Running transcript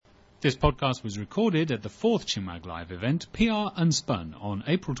This podcast was recorded at the 4th Chinmag Live event, PR Unspun, on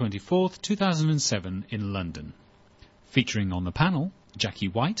April 24th, 2007 in London. Featuring on the panel, Jackie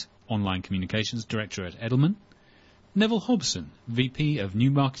White, Online Communications Director at Edelman, Neville Hobson, VP of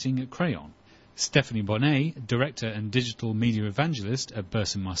New Marketing at Crayon, Stephanie Bonnet, Director and Digital Media Evangelist at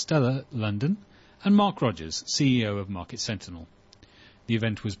Burson Marsteller, London, and Mark Rogers, CEO of Market Sentinel. The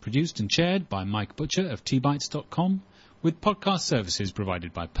event was produced and chaired by Mike Butcher of tbytes.com, with podcast services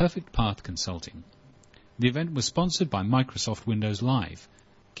provided by Perfect Path Consulting. The event was sponsored by Microsoft Windows Live.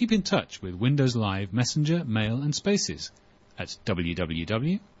 Keep in touch with Windows Live Messenger, Mail and Spaces at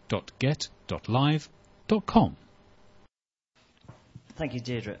www.get.live.com. Thank you,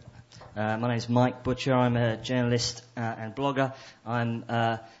 Deirdre. My name is Mike Butcher. I'm a journalist and blogger. I'm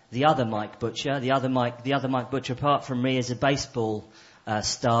the other Mike Butcher. The other Mike Butcher, apart from me, is a baseball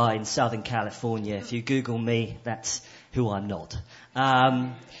star in Southern California. If you Google me, that's who I'm not.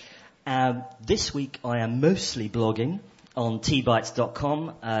 This week I am mostly blogging on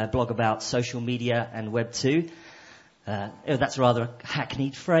tbytes.com, a blog about social media and Web 2. That's rather a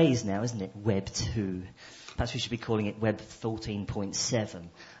hackneyed phrase now, isn't it? Web 2. Perhaps we should be calling it Web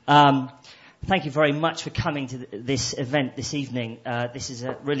 14.7. Thank you very much for coming to this event this evening. This is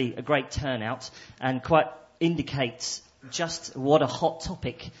really a great turnout and quite indicates just what a hot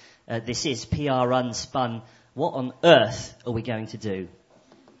topic this is, PR Unspun. What on earth are we going to do?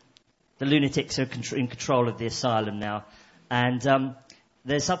 The lunatics are in control of the asylum now. And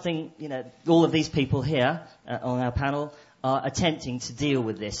there's something, all of these people here on our panel are attempting to deal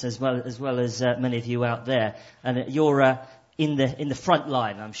with this, as well as many of you out there. And you're in the front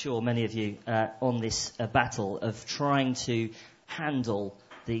line, I'm sure, many of you, on this battle of trying to handle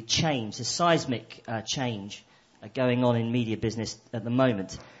the change, the seismic change going on in media business at the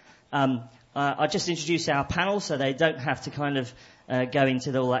moment. I just introduce our panel so they don't have to kind of go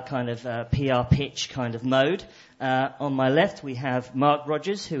into all that kind of PR pitch kind of mode. On my left we have Mark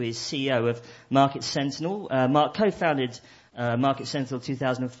Rogers, who is CEO of Market Sentinel. Mark co-founded Market Sentinel in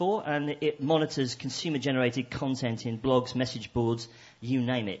 2004, and it monitors consumer-generated content in blogs, message boards, you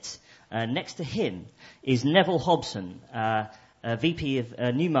name it. Next to him is Neville Hobson, VP of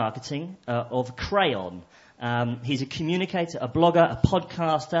New Marketing of Crayon. He's a communicator, a blogger, a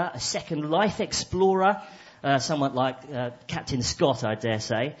podcaster, a Second Life explorer, somewhat like Captain Scott, I dare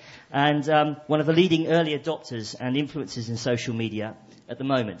say, and one of the leading early adopters and influencers in social media at the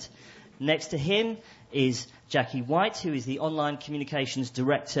moment. Next to him is Jackie White, who is the Online Communications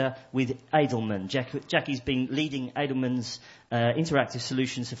Director with Edelman. Jackie's been leading Edelman's interactive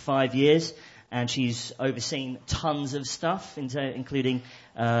solutions for 5 years, and she's overseen tons of stuff, including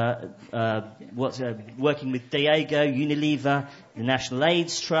working with Diageo, Unilever, the National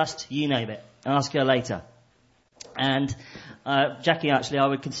AIDS Trust, you name it. Ask her later. And Jackie, actually, I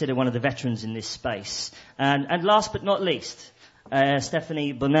would consider one of the veterans in this space. And last but not least,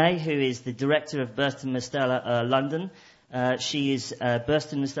 Stephanie Bonnet, who is the director of Burson Marsteller London. She is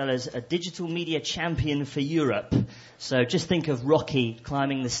Burson Marsteller's digital media champion for Europe. So just think of Rocky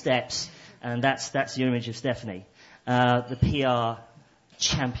climbing the steps, and that's your image of Stephanie, the PR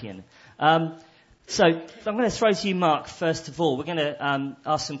champion. So I'm going to throw to you, Mark, first of all. We're going to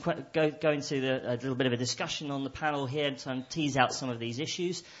ask go into a little bit of a discussion on the panel here and try and tease out some of these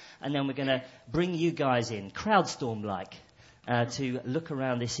issues. And then we're going to bring you guys in, crowdstorm-like, to look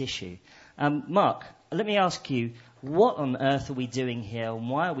around this issue. Mark, let me ask you, what on earth are we doing here and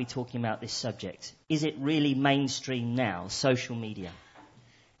why are we talking about this subject? Is it really mainstream now, social media?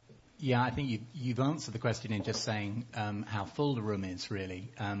 Yeah, I think you've answered the question in just saying how full the room is,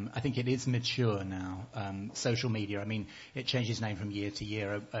 really. I think it is mature now, social media. I mean, it changes name from year to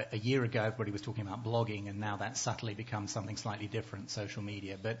year. A year ago, everybody was talking about blogging, and now that's subtly become something slightly different, social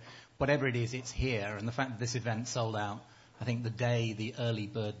media. But whatever it is, it's here. And the fact that this event sold out, I think the day the early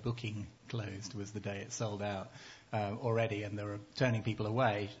bird booking closed was the day it sold out already, and they were turning people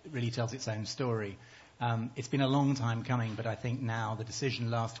away. It really tells its own story. It's been a long time coming, but I think now the decision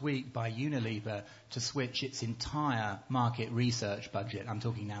last week by Unilever to switch its entire market research budget, I'm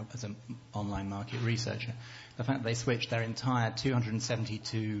talking now as an online market researcher, the fact that they switched their entire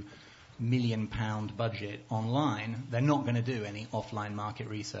 £272 million budget online, they're not going to do any offline market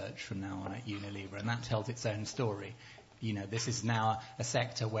research from now on at Unilever, and that tells its own story. This is now a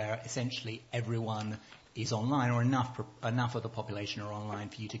sector where essentially everyone is online, or enough of the population are online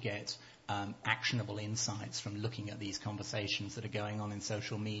for you to get actionable insights from looking at these conversations that are going on in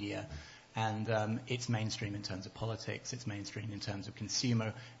social media. And it's mainstream in terms of politics, it's mainstream in terms of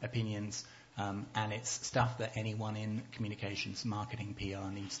consumer opinions, and it's stuff that anyone in communications, marketing,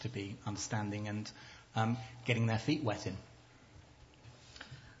 PR needs to be understanding and getting their feet wet in.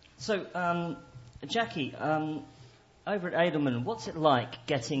 So, Jackie, over at Edelman, what's it like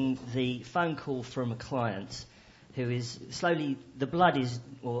getting the phone call from a client who is slowly, the blood is,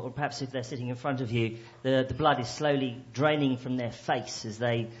 or perhaps if they're sitting in front of you, the blood is slowly draining from their face as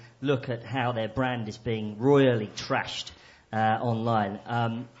they look at how their brand is being royally trashed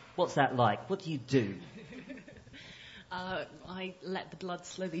online. What's that like? What do you do? I let the blood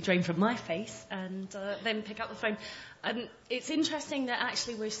slowly drain from my face and then pick up the phone. It's interesting that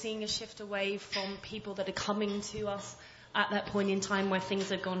actually we're seeing a shift away from people that are coming to us at that point in time where things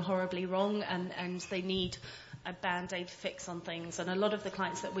have gone horribly wrong and they need a band-aid fix on things. And a lot of the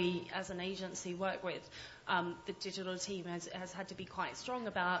clients that we as an agency work with, the digital team has had to be quite strong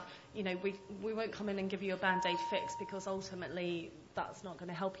about, we won't come in and give you a band-aid fix because ultimately that's not going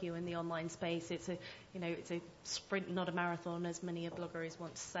to help you in the online space. It's a sprint, not a marathon, as many a blogger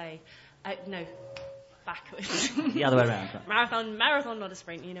wants to say. No, backwards. The other way around. Marathon, not a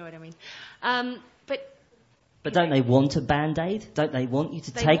sprint. You know what I mean. But don't they want a band-aid? Don't they want you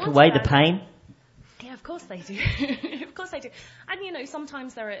to take away the pain? Yeah, of course they do. Of course they do. And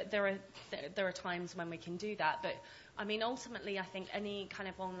sometimes there are times when we can do that. But I mean, ultimately, I think any kind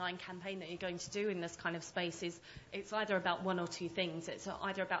of online campaign that you're going to do in this kind of space it's either about one or two things. It's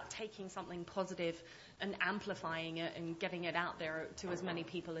either about taking something positive and amplifying it and getting it out there to as many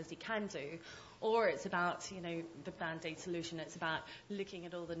people as you can do, or it's about the band-aid solution. It's about looking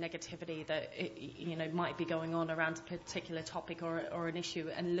at all the negativity that might be going on around a particular topic or an issue,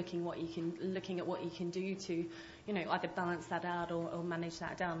 and looking at what you can do to either balance that out or manage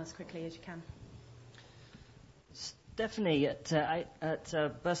that down as quickly as you can. Stephanie at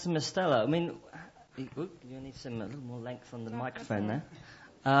Burson Marsteller. I mean, you need a little more length on the microphone there.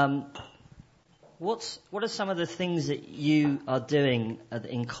 What are some of the things that you are doing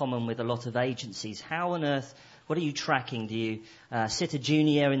in common with a lot of agencies? How on earth, what are you tracking? Do you sit a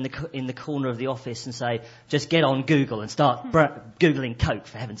junior in the corner of the office and say, just get on Google and start Googling Coke,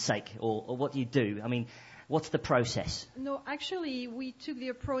 for heaven's sake? Or what do you do? I mean, what's the process? No, actually, we took the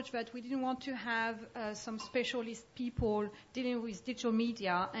approach that we didn't want to have some specialist people dealing with digital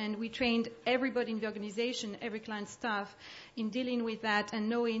media, and we trained everybody in the organization, every client staff, in dealing with that and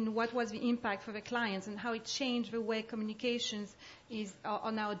knowing what was the impact for the clients and how it changed the way communications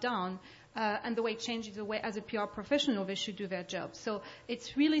are now done. And the way it changes the way as a PR professional they should do their job. So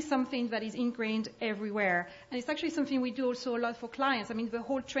it's really something that is ingrained everywhere. And it's actually something we do also a lot for clients. I mean, the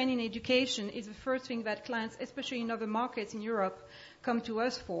whole training education is the first thing that clients, especially in other markets in Europe, come to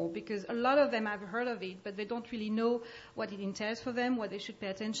us for, because a lot of them have heard of it, but they don't really know what it entails for them, what they should pay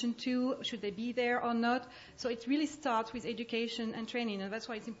attention to, should they be there or not. So it really starts with education and training, and that's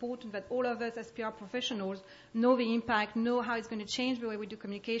why it's important that all of us as PR professionals know the impact, know how it's going to change the way we do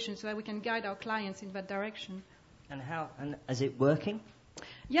communication, so that we can guide our clients in that direction. And is it working?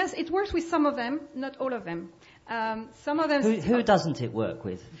 Yes, it works with some of them, not all of them. Some of them. Who doesn't it work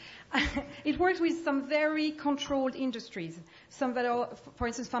with? It works with some very controlled industries. Some that are, for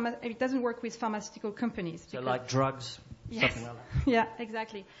instance, it doesn't work with pharmaceutical companies. So like drugs? Yes. Something like that? Yeah,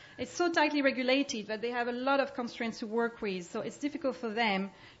 exactly. It's so tightly regulated that they have a lot of constraints to work with. So it's difficult for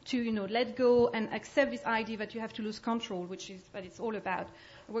them to, let go and accept this idea that you have to lose control, which is what it's all about.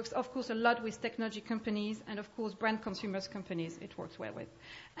 It works, of course, a lot with technology companies and, of course, brand consumers companies it works well with.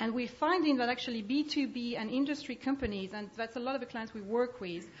 And we're finding that actually B2B and industry companies, and that's a lot of the clients we work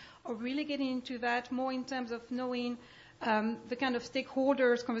with, are really getting into that more in terms of knowing the kind of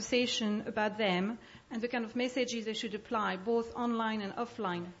stakeholders conversation about them and the kind of messages they should apply, both online and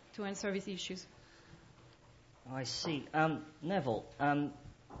offline, to answer these issues. I see. Neville,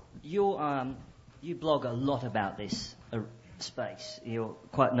 you blog a lot about this space. You're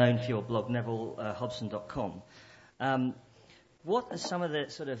quite known for your blog, NevilleHobson.com. What are some of the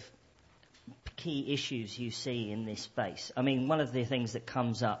sort of key issues you see in this space? I mean, one of the things that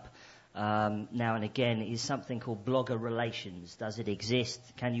comes up now and again is something called blogger relations. Does it exist?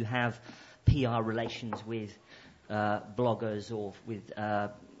 Can you have PR relations with bloggers or with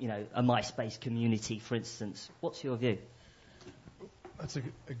a MySpace community, for instance? What's your view? That's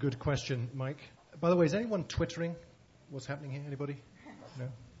a good question, Mike. By the way, is anyone twittering what's happening here? Anybody? No?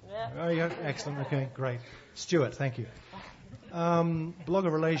 Yeah. Oh, yeah. Excellent. Okay, great. Stuart, thank you.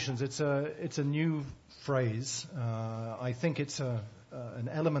 Blogger relations, it's a new phrase. I think it's an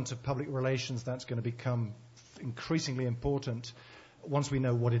element of public relations that's going to become increasingly important once we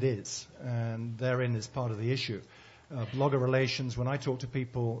know what it is, and therein is part of the issue. Blogger relations, when I talk to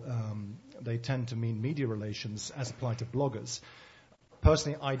people, they tend to mean media relations as applied to bloggers.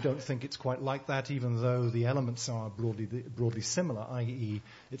 Personally, I don't think it's quite like that, even though the elements are broadly similar, i.e.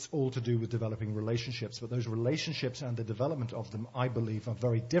 it's all to do with developing relationships. But those relationships and the development of them, I believe, are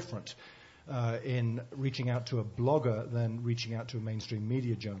very different in reaching out to a blogger than reaching out to a mainstream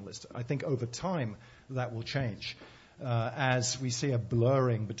media journalist. I think over time that will change. As we see a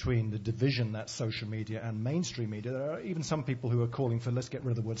blurring between the division that's social media and mainstream media. There are even some people who are calling for, let's get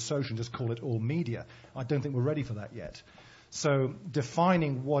rid of the word social and just call it all media. I don't think we're ready for that yet. So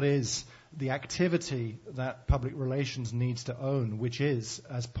defining what is the activity that public relations needs to own, which is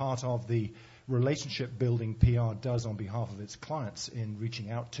as part of the relationship building PR does on behalf of its clients in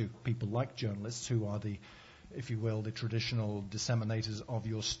reaching out to people like journalists who are the, if you will, the traditional disseminators of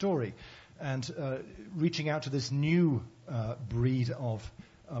your story. And reaching out to this new breed of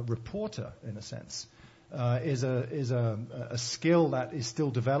reporter, in a sense, is a skill that is still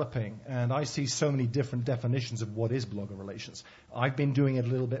developing. And I see so many different definitions of what is blogger relations. I've been doing it a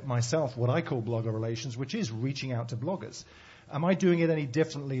little bit myself, what I call blogger relations, which is reaching out to bloggers. Am I doing it any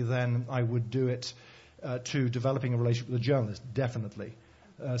differently than I would do it to developing a relationship with a journalist? Definitely.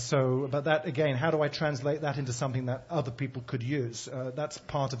 But that, again, how do I translate that into something that other people could use? That's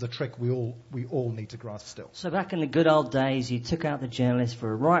part of the trick we all need to grasp still. So back in the good old days, you took out the journalists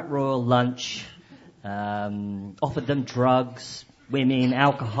for a right royal lunch, offered them drugs, women,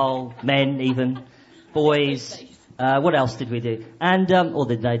 alcohol, men even, boys. What else did we do? And or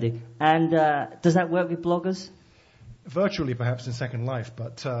did they do? And does that work with bloggers? Virtually, perhaps, in Second Life,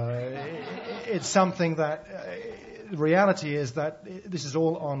 but it's something that... the reality is that this is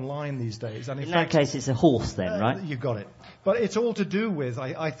all online these days. And in fact, that case, it's a horse then, right? You got it. But it's all to do with,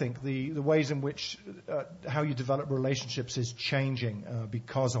 I think, the ways in which how you develop relationships is changing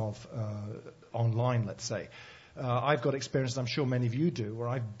because of online, let's say. I've got experience, I'm sure many of you do, where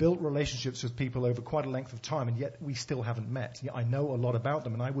I've built relationships with people over quite a length of time, and yet we still haven't met. I know a lot about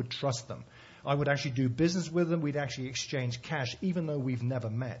them, and I would trust them. I would actually do business with them. We'd actually exchange cash, even though we've never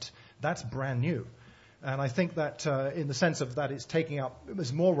met. That's brand new. And I think that in the sense of that it's taking up,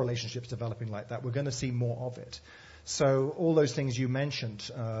 there's more relationships developing like that. We're going to see more of it. So all those things you mentioned,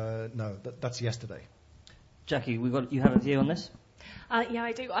 no, that's yesterday. Jackie, you have a view on this? Yeah,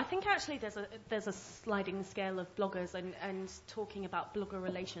 I do. I think actually there's a sliding scale of bloggers, and talking about blogger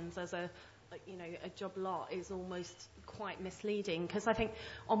relations as a job lot is almost quite misleading, because I think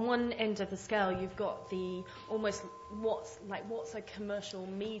on one end of the scale you've got the almost what's a commercial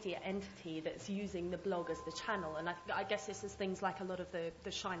media entity that's using the blog as the channel, and I guess this is things like a lot of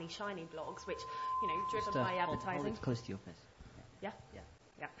the shiny blogs, which driven by advertising. Hold it close to your face. Yeah.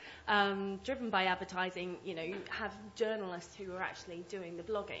 Driven by advertising, you have journalists who are actually doing the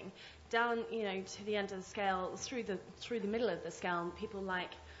blogging. Down, to the end of the scale, through the middle of the scale, people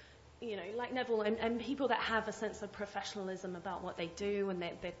like Neville and people that have a sense of professionalism about what they do, and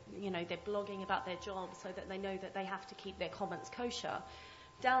they're blogging about their job so that they know that they have to keep their comments kosher.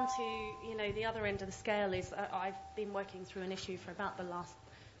 Down to, the other end of the scale is I've been working through an issue for about the last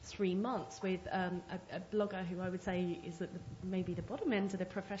 3 months with a blogger who I would say is at maybe the bottom end of the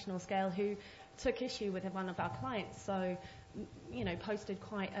professional scale, who took issue with one of our clients. So, posted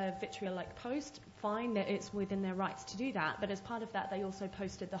quite a vitriolic post. Fine, that it's within their rights to do that. But as part of that, they also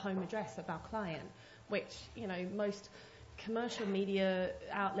posted the home address of our client, which, most commercial media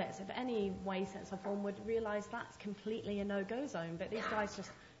outlets of any way, sense or form would realise that's completely a no-go zone. But these guys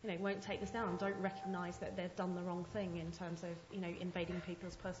just, won't take this down, don't recognise that they've done the wrong thing in terms of, invading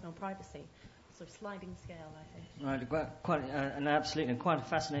people's personal privacy. Sort of sliding scale, I think. Right, quite a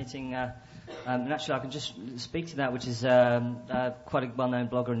fascinating. And actually, I can just speak to that, which is quite a well-known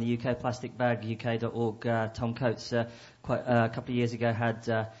blogger in the UK, plasticbaguk.org. Tom Coates, quite a couple of years ago, had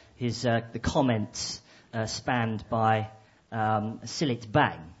the comments spanned by Silit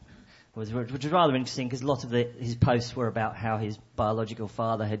Bang, which was rather interesting, because a lot of his posts were about how his biological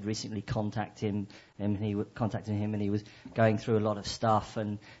father had recently contacted him, and he was going through a lot of stuff,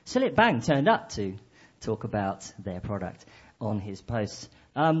 and Silit Bang turned up to talk about their product on his posts.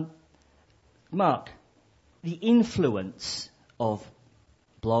 Mark, the influence of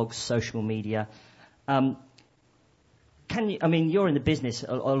blogs, social media, you're in the business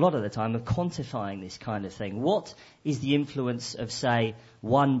a lot of the time of quantifying this kind of thing. What is the influence of, say,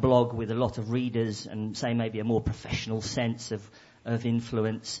 one blog with a lot of readers and, say, maybe a more professional sense of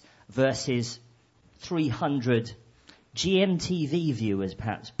influence versus 300 GMTV viewers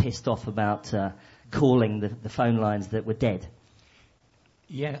perhaps pissed off about calling the phone lines that were dead?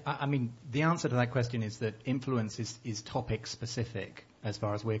 Yeah, the answer to that question is that influence is topic specific as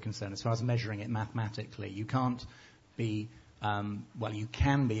far as we're concerned, as far as measuring it mathematically. You can't be, you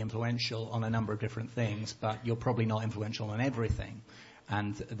can be influential on a number of different things, but you're probably not influential on everything.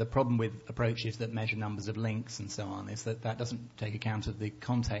 And the problem with approaches that measure numbers of links and so on is that doesn't take account of the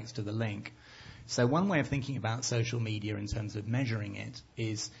context of the link. So one way of thinking about social media in terms of measuring it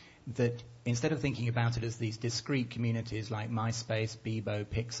is that instead of thinking about it as these discrete communities like MySpace, Bebo,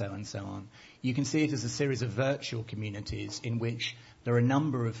 Pixo and so on, you can see it as a series of virtual communities in which there are a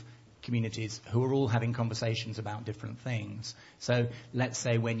number of communities who are all having conversations about different things. So let's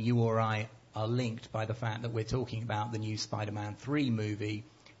say when you or I are linked by the fact that we're talking about the new Spider-Man 3 movie,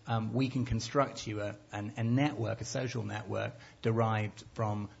 we can construct you a network, a social network, derived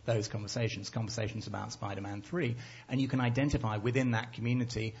from those conversations about Spider-Man 3. And you can identify within that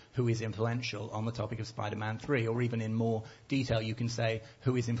community who is influential on the topic of Spider-Man 3, or even in more detail, you can say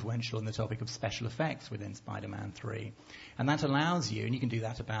who is influential on the topic of special effects within Spider-Man 3. And that allows you, and you can do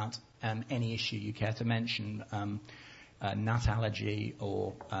that about any issue you care to mention, nut allergy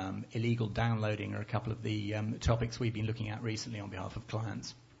or illegal downloading are a couple of the topics we've been looking at recently on behalf of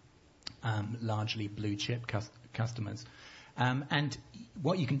clients. Largely blue chip customers. And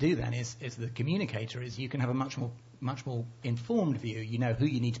what you can do then is the communicator is you can have a much more informed view. You know who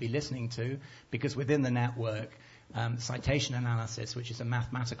you need to be listening to, because within the network, citation analysis, which is a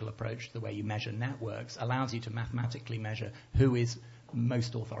mathematical approach to the way you measure networks, allows you to mathematically measure who is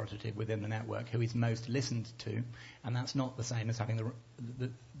most authoritative within the network, who is most listened to, and that's not the same as having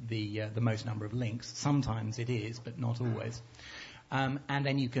the most number of links. Sometimes it is, but not always. And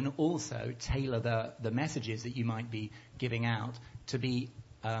then you can also tailor the messages that you might be giving out to be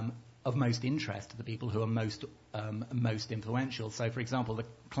of most interest to the people who are most influential. So, for example, the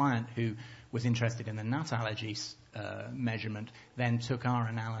client who was interested in the nut allergy measurement then took our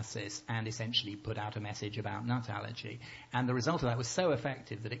analysis and essentially put out a message about nut allergy. And the result of that was so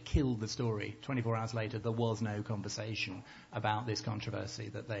effective that it killed the story. 24 hours later, there was no conversation about this controversy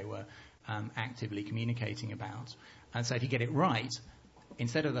that they were actively communicating about. And so if you get it right,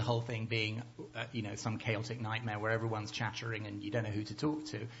 instead of the whole thing being, some chaotic nightmare where everyone's chattering and you don't know who to talk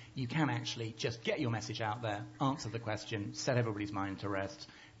to, you can actually just get your message out there, answer the question, set everybody's mind to rest,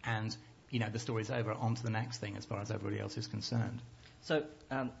 and, the story's over, on to the next thing as far as everybody else is concerned. So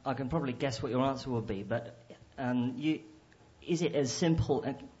I can probably guess what your answer will be, but is it as simple,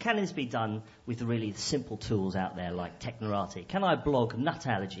 can this be done with really simple tools out there like Technorati? Can I blog nut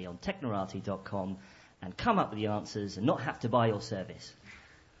allergy on technorati.com and come up with the answers and not have to buy your service?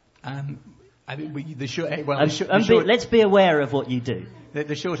 Let's be aware of what you do.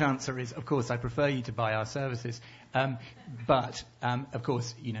 The short answer is, of course, I prefer you to buy our services. But, of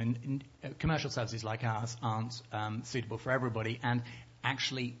course, commercial services like ours aren't suitable for everybody. And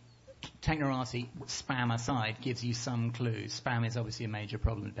actually, Technorati, spam aside, gives you some clues. Spam is obviously a major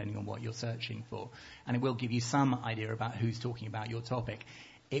problem depending on what you're searching for. And it will give you some idea about who's talking about your topic.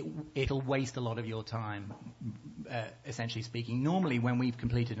 It'll waste a lot of your time, essentially speaking. Normally, when we've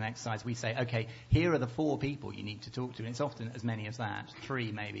completed an exercise, we say, okay, here are the 4 people you need to talk to. And it's often as many as that,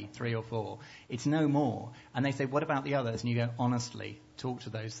 3 maybe, 3 or 4. It's no more. And they say, what about the others? And you go, honestly, talk to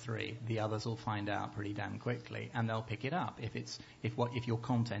those 3. The others will find out pretty damn quickly, and they'll pick it up. If your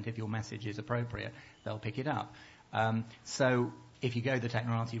content, if your message is appropriate, they'll pick it up. So if you go the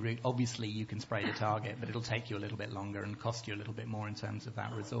Technorati route, obviously you can spray the target, but it'll take you a little bit longer and cost you a little bit more in terms of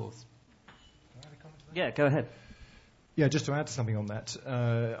that resource. Yeah, go ahead. Yeah, just to add something on that,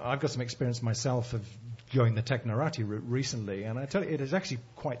 I've got some experience myself of going the Technorati route recently, and I tell you, it is actually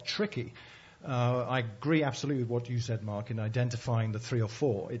quite tricky. I agree absolutely with what you said, Mark, in identifying the 3 or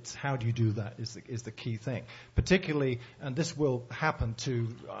 4. It's how do you do that is the key thing. Particularly, and this will happen to,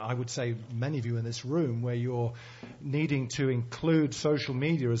 I would say, many of you in this room, where you're needing to include social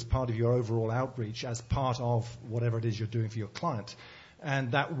media as part of your overall outreach, as part of whatever it is you're doing for your client.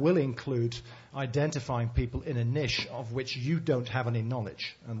 And that will include identifying people in a niche of which you don't have any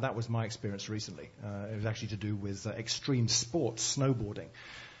knowledge. And that was my experience recently. It was actually to do with extreme sports, snowboarding.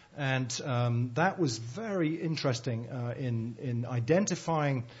 And that was very interesting in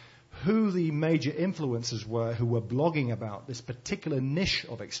identifying who the major influencers were who were blogging about this particular niche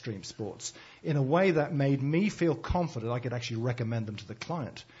of extreme sports in a way that made me feel confident I could actually recommend them to the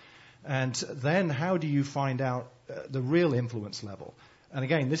client. And then how do you find out the real influence level? And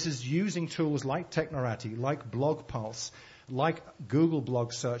again, this is using tools like Technorati, like BlogPulse, like Google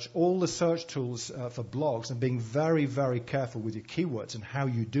Blog Search, all the search tools for blogs, and being very, very careful with your keywords and how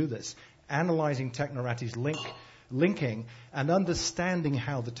you do this, analyzing Technorati's linking, and understanding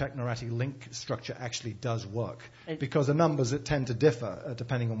how the Technorati link structure actually does work. Because the numbers tend to differ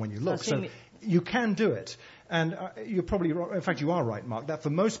depending on when you look. So you can do it. And you're probably right. In fact, you are right, Mark, that for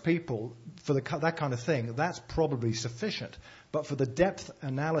most people, for that kind of thing, that's probably sufficient. But for the depth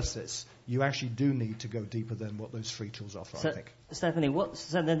analysis, you actually do need to go deeper than what those free tools offer, I think. Stephanie,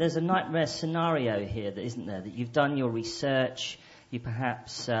 so then there's a nightmare scenario here, isn't there? That you've done your research, you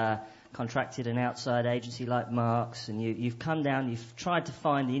perhaps contracted an outside agency like Mark's, and you've come down, you've tried to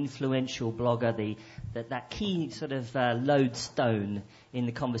find the influential blogger, that key sort of lodestone in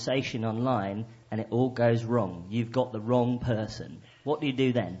the conversation online, and it all goes wrong. You've got the wrong person. What do you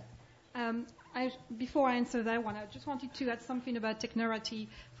do then? Before I answer that one, I just wanted to add something about Technorati.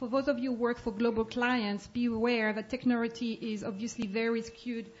 For those of you who work for global clients, be aware that Technorati is obviously very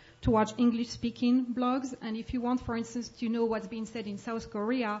skewed towards English-speaking blogs. And if you want, for instance, to know what's being said in South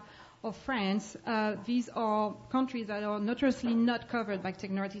Korea or France, these are countries that are notoriously not covered by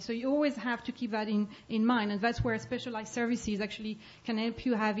Technorati. So you always have to keep that in mind. And that's where specialized services actually can help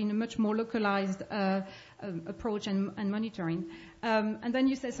you having a much more localized approach and monitoring. And then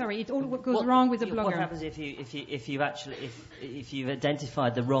you say, sorry, it all goes wrong with the blogger. What happens if you've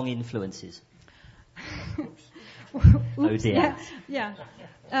identified the wrong influences? Oh dear. Yeah.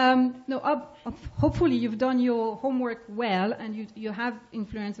 Hopefully you've done your homework well and you have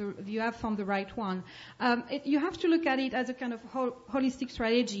influencer, you have found the right one. You have to look at it as a kind of holistic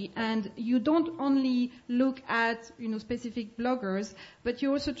strategy, and you don't only look at specific bloggers, but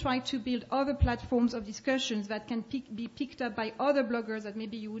you also try to build other platforms of discussions that can be picked up by other bloggers that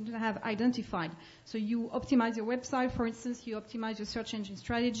maybe you wouldn't have identified. So you optimize your website, for instance, you optimize your search engine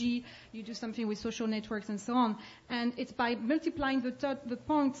strategy, you do something with social networks and so on. And it's by multiplying the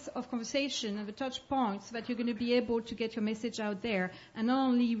points of conversation and the touch points that you're going to be able to get your message out there, and not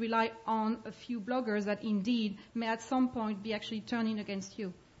only rely on a few bloggers that indeed may at some point be actually turning against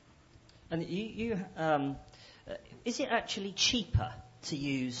you. And is it actually cheaper to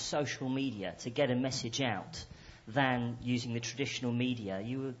use social media to get a message out than using the traditional media?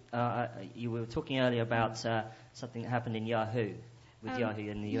 You were talking earlier about something that happened in Yahoo. With Yahoo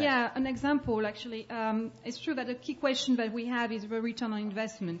in the US. Yeah, an example actually. It's true that a key question that we have is the return on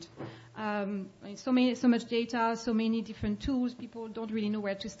investment. So much data, so many different tools. People don't really know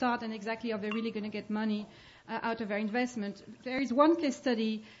where to start, and exactly are they really going to get money out of their investment. There is one case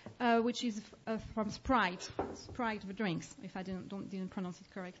study which is from Sprite the drinks, if I didn't pronounce it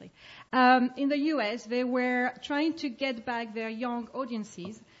correctly. In the US, they were trying to get back their young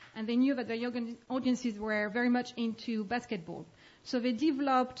audiences, and they knew that their young audiences were very much into basketball. So they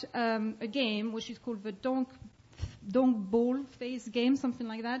developed a game which is called the Dunk Ball Face game, something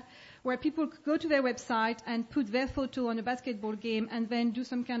like that, where people could go to their website and put their photo on a basketball game and then do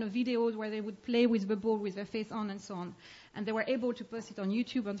some kind of videos where they would play with the ball with their face on and so on. And they were able to post it on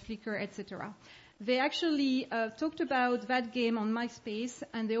YouTube, on Flickr, etc. They actually talked about that game on MySpace,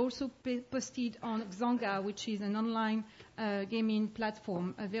 and they also posted on Xanga, which is an online gaming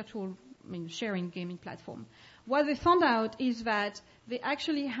platform, a virtual sharing gaming platform. What they found out is that they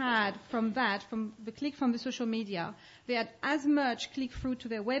actually had from the click from the social media, they had as much click-through to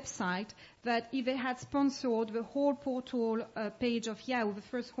their website that if they had sponsored the whole portal page of Yahoo, the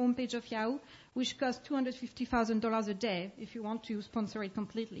first homepage of Yahoo, which cost $250,000 a day if you want to sponsor it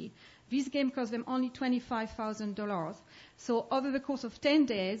completely. This game cost them only $25,000. So over the course of 10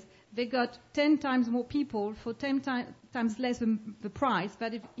 days, they got 10 times more people for 10 times less than the price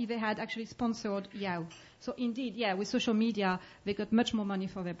than if they had actually sponsored Yahoo. So indeed, with social media, they got much more money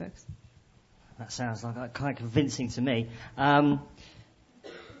for their bucks. That sounds like quite convincing to me.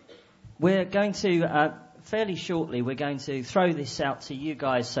 We're going to, fairly shortly, we're going to throw this out to you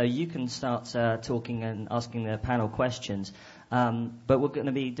guys so you can start talking and asking the panel questions. But we're going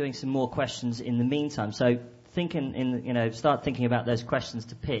to be doing some more questions in the meantime. So start thinking about those questions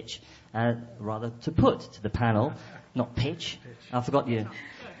to pitch, rather to put to the panel, not pitch. I forgot you.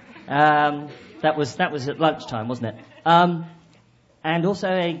 That was at lunchtime, wasn't it? And also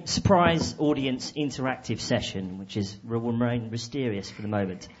a surprise audience interactive session, which will remain mysterious for the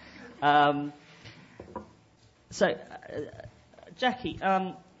moment. So, Jackie,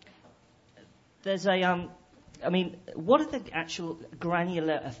 there's what are the actual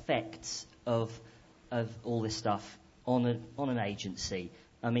granular effects of all this stuff on an agency?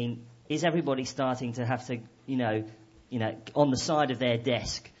 I mean, is everybody starting to have to, on the side of their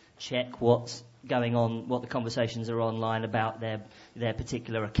desk, check what's going on, what the conversations are online about their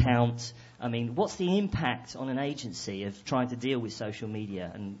particular account? I mean, what's the impact on an agency of trying to deal with social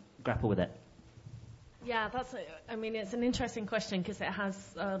media and grapple with it? Yeah, it's an interesting question because it has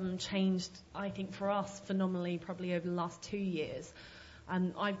changed, I think, for us phenomenally probably over the last 2 years.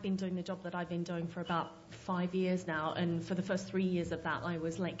 And I've been doing the job that I've been doing for about 5 years now, and for the first 3 years of that, I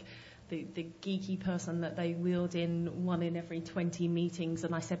was like the geeky person that they wheeled in 1 in every 20 meetings,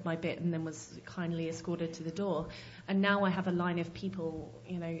 and I said my bit and then was kindly escorted to the door. And now I have a line of people,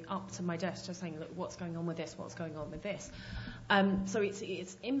 up to my desk just saying, look, what's going on with this? What's going on with this? So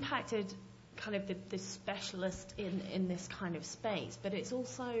it's impacted kind of the specialist in this kind of space, but it's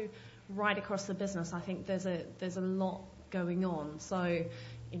also right across the business. I think there's a lot going on. So,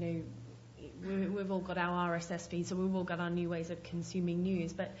 we've all got our RSS feed, so we've all got our new ways of consuming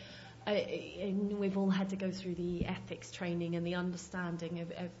news, but and we've all had to go through the ethics training and the understanding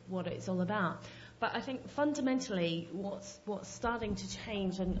of what it's all about. But I think fundamentally what's starting to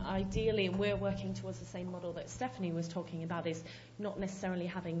change, and ideally, and we're working towards the same model that Stephanie was talking about, is not necessarily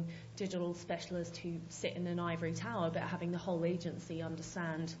having digital specialists who sit in an ivory tower, but having the whole agency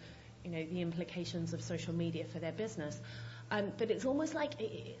understand, the implications of social media for their business. But it's almost like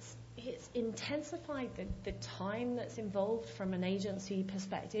it's intensified the time that's involved from an agency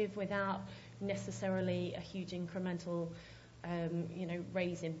perspective without necessarily a huge incremental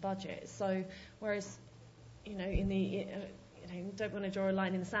raise in budget. So whereas, don't want to draw a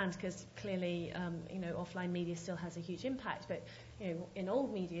line in the sand because clearly, offline media still has a huge impact. But, in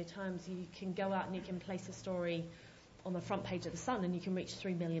old media terms, you can go out and you can place a story on the front page of The Sun and you can reach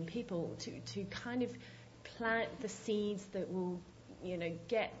 3 million people to kind of plant the seeds that will,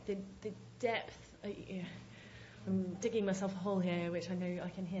 get the depth. I'm digging myself a hole here, which I know I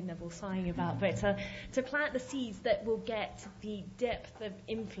can hear Neville sighing about, but to plant the seeds that will get the depth of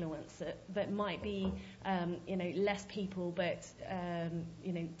influence that might be, less people, but,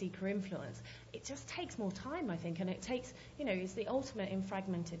 deeper influence. It just takes more time, I think, and it takes, it's the ultimate in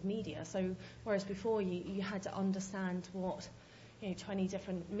fragmented media. So whereas before you had to understand what 20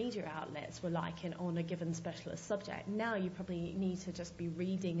 different media outlets were like on a given specialist subject. Now you probably need to just be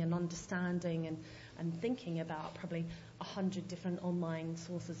reading and understanding and thinking about probably 100 different online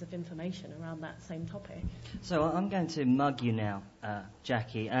sources of information around that same topic. So I'm going to mug you now,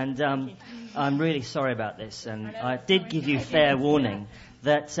 Jackie, and I'm really sorry about this, and I did give you fair warning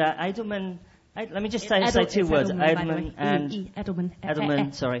that Edelman. Let me just say 2 words: Edelman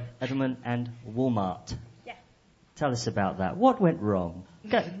and Walmart. Tell us about that. What went wrong?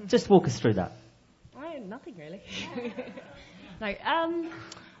 Just walk us through that. Nothing really. No.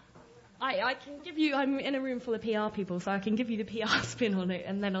 I can give you. I'm in a room full of PR people, so I can give you the PR spin on it,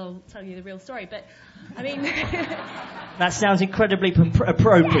 and then I'll tell you the real story. But I mean, that sounds incredibly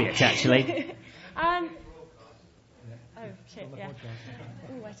appropriate, actually. Oh shit! Yeah.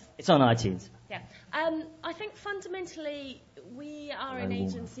 It's on iTunes. Yeah. I think fundamentally we are an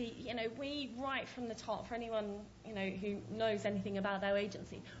agency, we right from the top, for anyone, who knows anything about our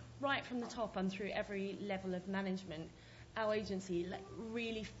agency, right from the top and through every level of management, our agency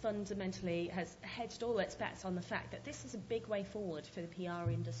really fundamentally has hedged all its bets on the fact that this is a big way forward for the PR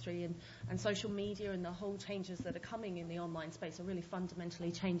industry, and social media and the whole changes that are coming in the online space are really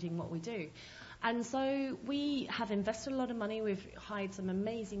fundamentally changing what we do. And so we have invested a lot of money, we've hired some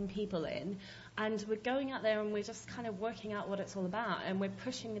amazing people in, and we're going out there and we're just kind of working out what it's all about, and we're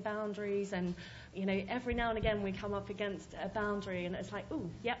pushing the boundaries, and, every now and again we come up against a boundary and it's like, ooh,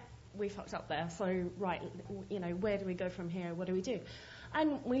 yep, we fucked up there, so right, where do we go from here, what do we do?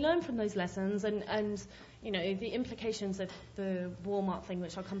 And we learn from those lessons, and the implications of the Walmart thing,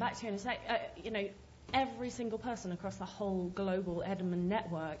 which I'll come back to in a sec, every single person across the whole global Edelman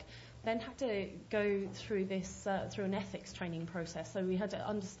network then had to go through this, through an ethics training process. So we had to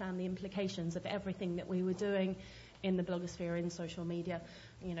understand the implications of everything that we were doing in the blogosphere, in social media.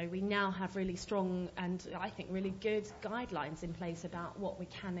 We now have really strong and I think really good guidelines in place about what we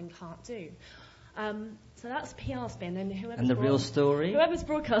can and can't do. So that's PR spin, and the real story? Whoever's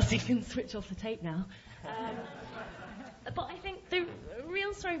broadcasting can switch off the tape now. But I think the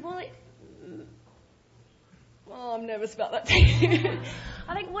real story, I'm nervous about that too.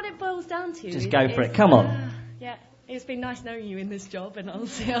 I think what it boils down to Just go for it, come on. Yeah, it's been nice knowing you in this job, and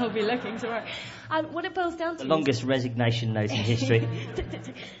I'll be looking to work. What it boils down to the longest resignation note in history.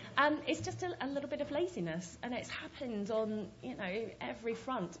 It's just a little bit of laziness, and it's happened on, every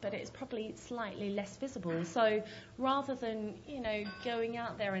front, but it's probably slightly less visible. So rather than, going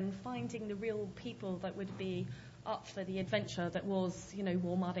out there and finding the real people that would be up for the adventure that was,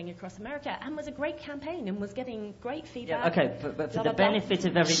 Walmarting across America, and was a great campaign and was getting great feedback. Yeah, okay, but for the benefit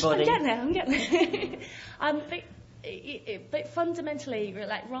of everybody... I'm getting there. But fundamentally,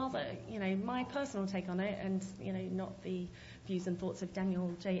 rather, my personal take on it, and, not the views and thoughts of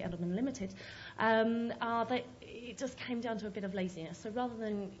Daniel J. Edelman Limited, are that it just came down to a bit of laziness. So rather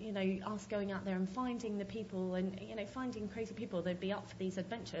than, us going out there and finding the people and, finding crazy people that'd be up for these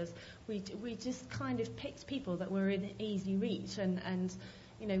adventures, we just kind of picked people that were in easy reach and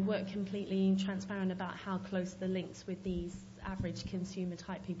weren't completely transparent about how close the links with these average consumer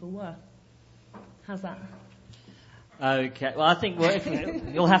type people were. How's that? Okay, well, I think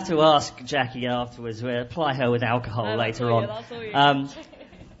you'll have to ask Jackie afterwards. We'll apply her with alcohol later on.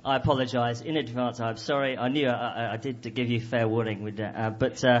 I apologise in advance. I'm sorry. I knew I did give you fair warning with that.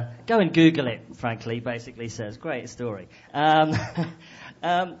 But go and Google it, frankly, basically says. Great story.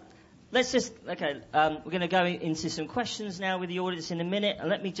 Let's just, we're going to go into some questions now with the audience in a minute. And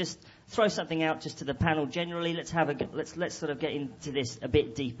let me just throw something out just to the panel generally. Let's sort of get into this a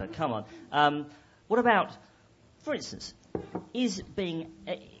bit deeper. Come on. What about, for instance, is being,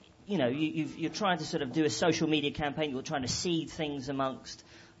 you're trying to sort of do a social media campaign. You're trying to seed things amongst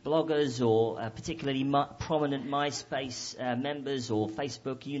bloggers or particularly prominent MySpace members or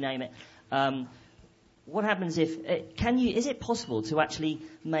Facebook, you name it. What happens if, is it possible to actually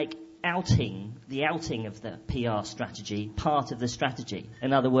make the outing of the PR strategy part of the strategy?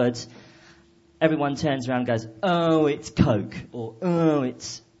 In other words, everyone turns around and goes, oh, it's Coke, or oh,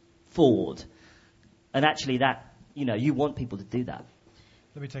 it's Ford. And actually that, you want people to do that.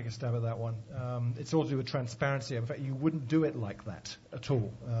 Let me take a stab at that one. It's all to do with transparency. In fact, you wouldn't do it like that at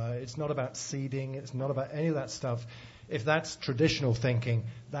all. It's not about seeding. It's not about any of that stuff. If that's traditional thinking,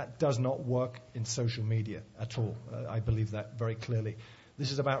 that does not work in social media at all. I believe that very clearly.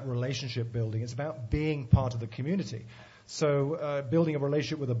 This is about relationship building. It's about being part of the community. So building a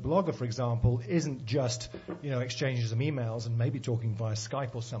relationship with a blogger, for example, isn't just exchanging some emails and maybe talking via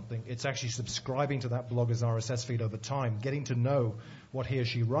Skype or something. It's actually subscribing to that blogger's RSS feed over time, getting to know what he or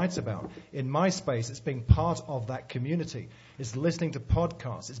she writes about. In MySpace, it's being part of that community. It's listening to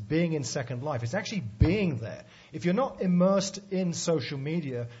podcasts. It's being in Second Life. It's actually being there. If you're not immersed in social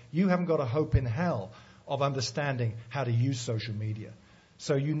media, you haven't got a hope in hell of understanding how to use social media.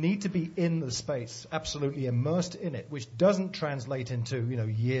 So you need to be in the space, absolutely immersed in it, which doesn't translate into,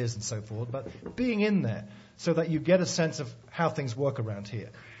 years and so forth, but being in there so that you get a sense of how things work around here.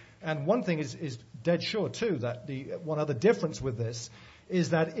 And one thing is dead sure, too, that the one other difference with this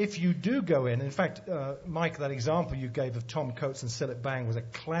is that if you do go in fact, Mike, that example you gave of Tom Coates and Silip Bang was a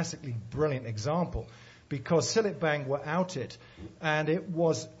classically brilliant example, because Silip Bang were outed, and it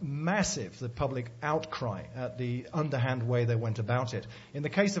was massive, the public outcry at the underhand way they went about it. In the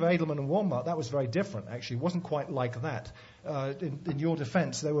case of Edelman and Walmart, that was very different, actually. It wasn't quite like that. In your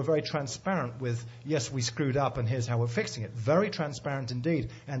defense, they were very transparent with, yes, we screwed up, and here's how we're fixing it. Very transparent indeed,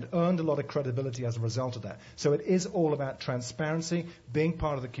 and earned a lot of credibility as a result of that. So it is all about transparency, being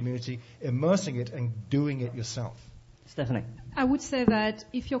part of the community, immersing it, and doing it yourself. Stephanie? I would say that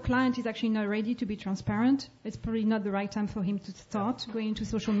if your client is actually not ready to be transparent, it's probably not the right time for him to start going into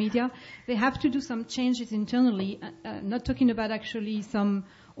social media. They have to do some changes internally, not talking about actually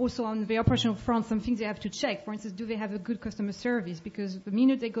also on the operational front, some things they have to check. For instance, do they have a good customer service? Because the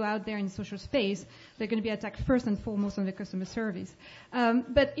minute they go out there in social space, they're going to be attacked first and foremost on the customer service.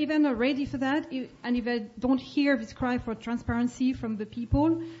 But if they're not ready for that, and if they don't hear this cry for transparency from the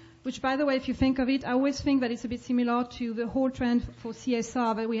people, which, by the way, if you think of it, I always think that it's a bit similar to the whole trend for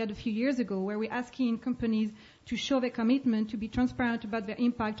CSR that we had a few years ago, where we're asking companies to show their commitment, to be transparent about their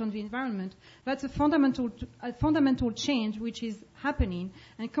impact on the environment. That's a fundamental change which is happening,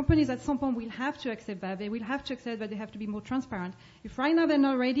 and companies at some point will have to accept that. They will have to accept that they have to be more transparent. If right now they're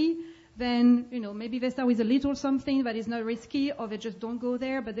not ready, then, maybe they start with a little something that is not risky, or they just don't go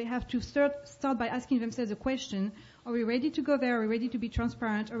there, but they have to start by asking themselves a question: are we ready to go there? Are we ready to be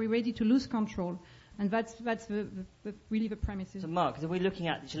transparent? Are we ready to lose control? And that's really the premises. So, Mark, are we looking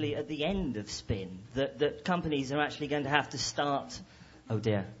actually at the end of spin, that companies are actually going to have to start... Oh,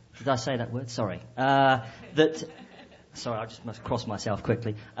 dear. Did I say that word? Sorry. Sorry, I just must cross myself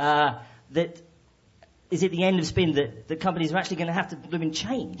quickly. Is it the end of spin that the companies are actually going to have to bloom and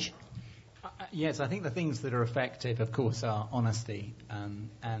change? Yes, I think the things that are effective, of course, are honesty, and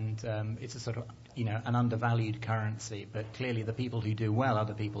it's a sort of, an undervalued currency. But clearly, the people who do well are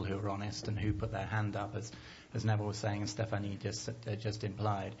the people who are honest and who put their hand up, as Neville was saying and Stephanie just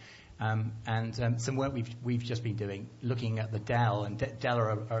implied. Some work we've just been doing, looking at the Dell, and Dell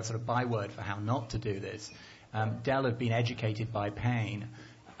are a sort of byword for how not to do this. Dell have been educated by pain.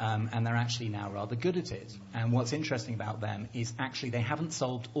 And they're actually now rather good at it. And what's interesting about them is actually they haven't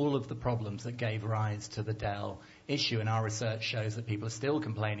solved all of the problems that gave rise to the Dell issue. And our research shows that people are still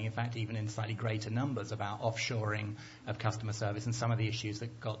complaining, in fact, even in slightly greater numbers, about offshoring of customer service and some of the issues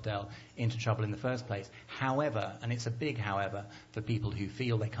that got Dell into trouble in the first place. However, and it's a big however for people who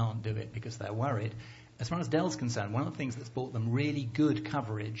feel they can't do it because they're worried, as far as Dell's concerned, one of the things that's brought them really good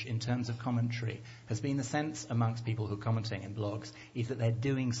coverage in terms of commentary has been the sense amongst people who are commenting in blogs is that they're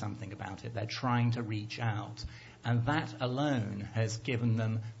doing something about it. They're trying to reach out. And that alone has given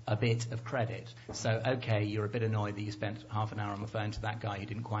them a bit of credit. So, okay, you're a bit annoyed that you spent half an hour on the phone to that guy who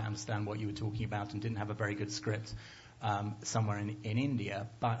didn't quite understand what you were talking about and didn't have a very good script somewhere in India,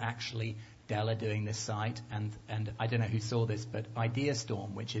 but actually Dell are doing this site, and I don't know who saw this, but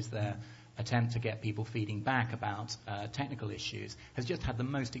IdeaStorm, which is their attempt to get people feeding back about technical issues, has just had the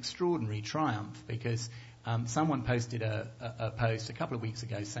most extraordinary triumph, because someone posted a post a couple of weeks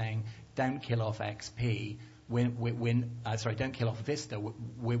ago saying, don't kill off XP, don't kill off Vista.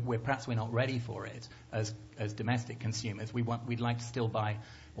 Perhaps we're not ready for it as domestic consumers. We'd like to still buy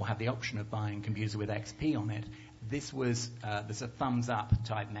or have the option of buying computers with XP on it. This was there's a thumbs up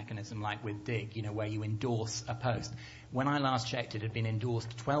type mechanism like with Dig, where you endorse a post. When I last checked, it had been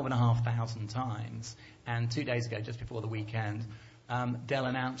endorsed 12,500 times. And 2 days ago, just before the weekend, Dell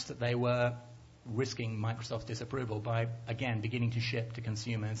announced that they were risking Microsoft's disapproval by, again, beginning to ship to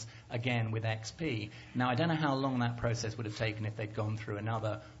consumers, again, with XP. Now, I don't know how long that process would have taken if they'd gone through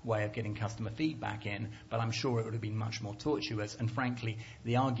another way of getting customer feedback in, but I'm sure it would have been much more tortuous, and frankly,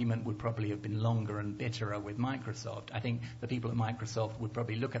 the argument would probably have been longer and bitterer with Microsoft. I think the people at Microsoft would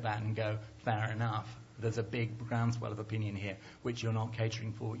probably look at that and go, fair enough, there's a big groundswell of opinion here, which you're not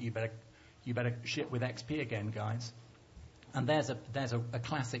catering for. You better ship with XP again, guys. And there's a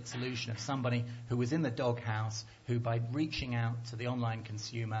classic solution of somebody who was in the doghouse, who by reaching out to the online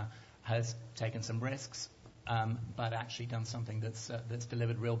consumer has taken some risks, but actually done something that's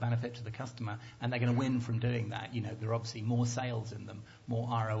delivered real benefit to the customer, and they're going to win from doing that. There are obviously more sales in them, more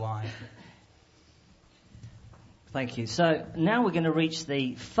ROI. Thank you. So now we're going to reach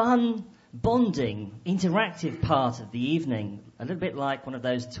the fun, bonding, interactive part of the evening, a little bit like one of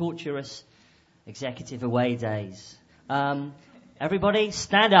those torturous executive away days. Everybody,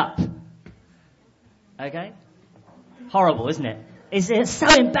 stand up. Okay? Horrible, isn't it? It's so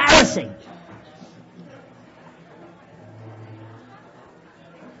embarrassing.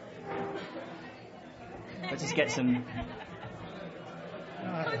 Let's just get some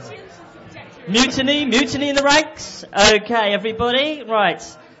mutiny in the ranks. Okay, everybody. Right.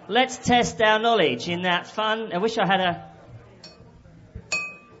 Let's test our knowledge in that fun. I wish I had a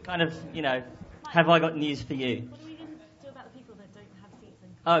kind of, have I got news for you?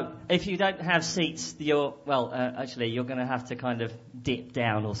 Oh, if you don't have seats, you're going to have to kind of dip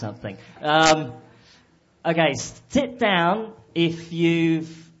down or something. Okay, sit down if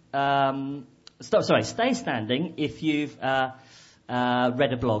you've, stay standing if you've read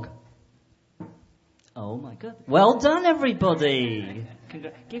a blog. Oh my God. Well done, everybody.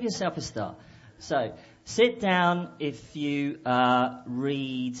 Give yourself a star. So, sit down if you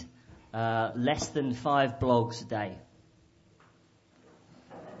read less than 5 blogs a day.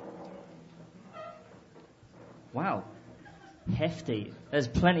 Wow. Hefty. There's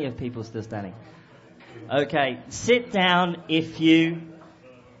plenty of people still standing. Okay. Stay standing if you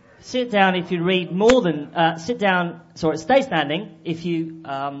read more than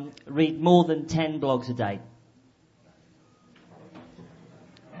 10 blogs a day.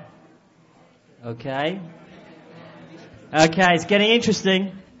 Okay. Okay, it's getting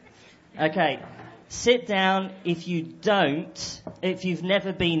interesting. Okay. Sit down if you've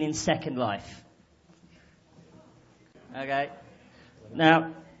never been in Second Life. Okay.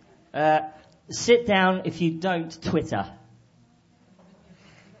 Now, sit down if you don't Twitter.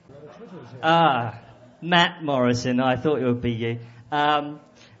 Matt Morrison, I thought it would be you. And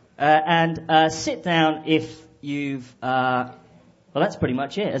sit down if you've... well, that's pretty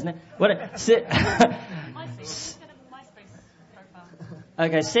much it, isn't it?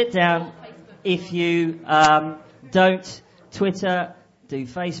 Okay, sit down if you don't Twitter... Do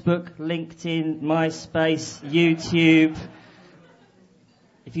Facebook, LinkedIn, MySpace, YouTube.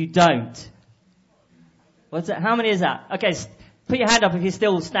 If you don't. What's that? How many is that? Okay, put your hand up if you're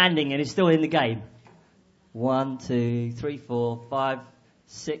still standing and you're still in the game. 1, 2, 3, 4, 5,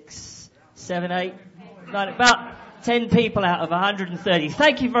 6, 7, 8, 9, about 10 people out of 130.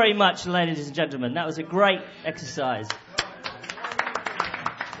 Thank you very much, ladies and gentlemen. That was a great exercise.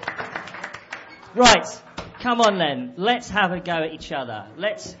 Right. Come on then, let's have a go at each other.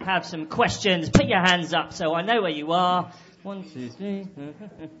 Let's have some questions. Put your hands up so I know where you are. 1, 2, 3.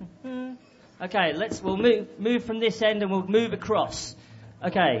 Okay, we'll move from this end and we'll move across.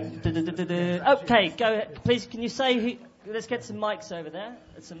 Okay. Okay, go ahead. Please, can you say who? Let's get some mics over there.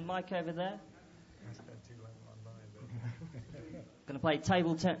 There's some mic over there. Going to play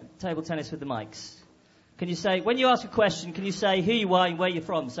table tennis with the mics. Can you say, when you ask a question, can you say who you are and where you're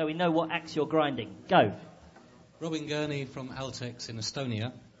from so we know what axe you're grinding? Go. Robin Gurney from Altex in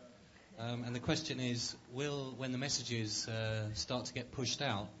Estonia. And the question is, when the messages start to get pushed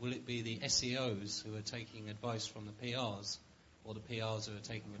out, will it be the SEOs who are taking advice from the PRs, or the PRs who are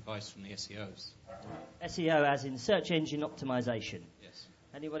taking advice from the SEOs? SEO as in search engine optimization. Yes.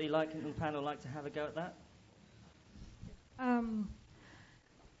 Anybody in the panel like to have a go at that?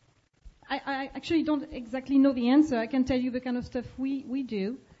 I actually don't exactly know the answer. I can tell you the kind of stuff we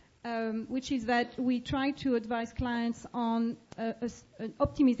do, which is that we try to advise clients on an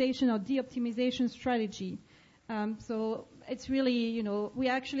optimization or de-optimization strategy. So it's really, we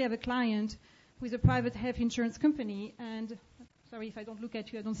actually have a client who is a private health insurance company, and sorry if I don't look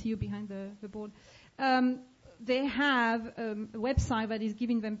at you, I don't see you behind the board. They have a website that is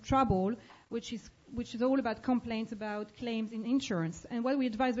giving them trouble, which is all about complaints about claims in insurance. And what we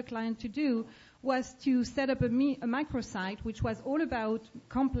advised the client to do was to set up a microsite which was all about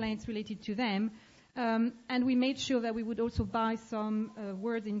complaints related to them. And we made sure that we would also buy some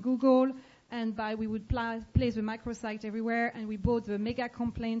words in Google, and we would place the microsite everywhere, and we bought the mega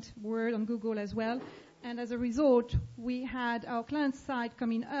complaint word on Google as well. And as a result, we had our client's site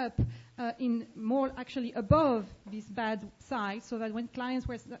coming up in more actually above this bad site, so that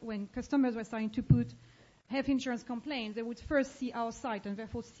when customers were starting to put health insurance complaints, they would first see our site and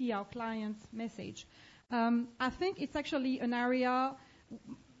therefore see our client's message. I think it's actually an area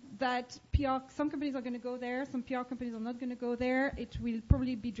that some companies are going to go there, some PR companies are not going to go there. It will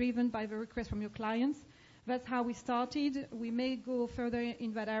probably be driven by the request from your clients. That's how we started. We may go further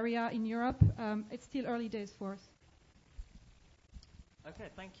in that area in Europe. It's still early days for us. Okay,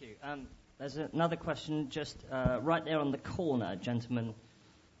 thank you. There's another question just right there on the corner, gentlemen,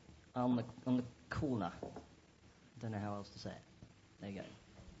 on the corner. I don't know how else to say it. There you go.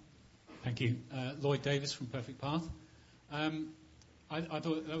 Thank you. Lloyd Davis from Perfect Path. I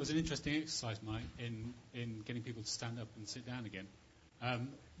thought that was an interesting exercise, Mike, in getting people to stand up and sit down again.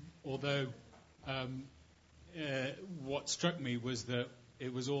 Although what struck me was that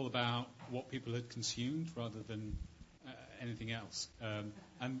it was all about what people had consumed rather than anything else.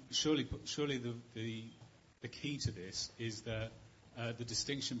 And surely the key to this is that the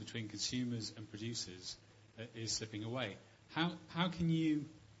distinction between consumers and producers is slipping away. How can you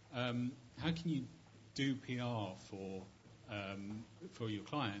do PR for your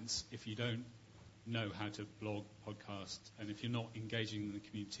clients if you don't know how to blog, podcast, and if you're not engaging in the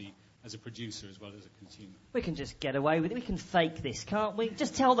community as a producer as well as a consumer? We can just get away with it. We can fake this, can't we?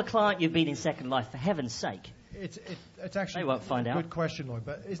 Just tell the client you've been in Second Life, for heaven's sake. It's actually they won't find a out. good question, Lloyd,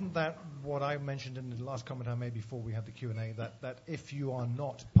 but isn't that what I mentioned in the last comment I made before we had the Q&A, that if you are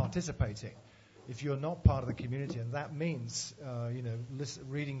not participating, if you're not part of the community, and that means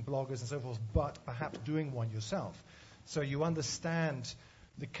reading bloggers and so forth, but perhaps doing one yourself, so you understand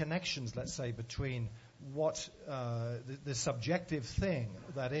the connections, let's say, between what the subjective thing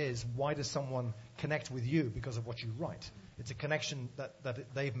that is, why does someone connect with you because of what you write? It's a connection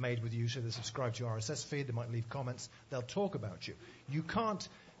that they've made with you, so they subscribe to your RSS feed, they might leave comments, they'll talk about you. You can't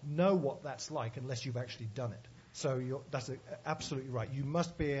know what that's like unless you've actually done it. So that's absolutely right. You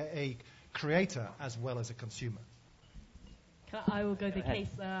must be a creator as well as a consumer. I will go the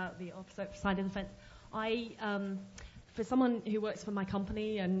opposite side of the fence. For someone who works for my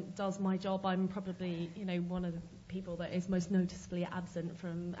company and does my job, I'm probably, one of the people that is most noticeably absent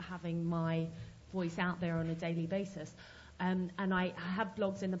from having my voice out there on a daily basis. And I have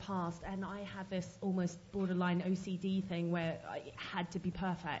blogged in the past, and I had this almost borderline OCD thing where it had to be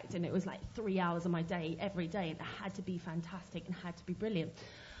perfect, and it was like 3 hours of my day every day, and it had to be fantastic and had to be brilliant.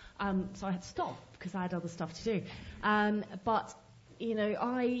 So I had to stop because I had other stuff to do. But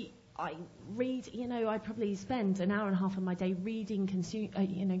I read, I probably spend an hour and a half of my day reading,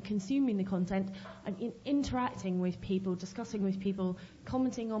 consuming the content, and interacting with people, discussing with people,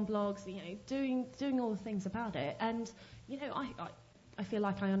 commenting on blogs, doing all the things about it. And, I feel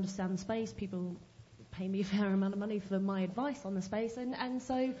like I understand the space. People pay me a fair amount of money for my advice on the space. And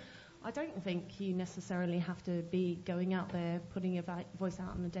so I don't think you necessarily have to be going out there, putting your voice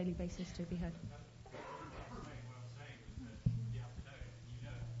out on a daily basis to be heard.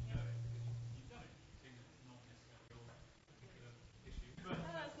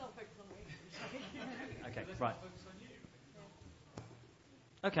 Okay, right.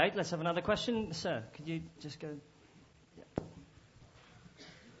 Okay, let's have another question. Sir, could you just go?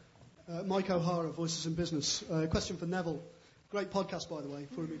 Yeah. Mike O'Hara, Voices in Business. Question for Neville. Great podcast, by the way,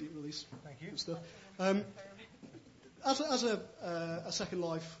 for immediate release. Thank you. Good stuff. As a Second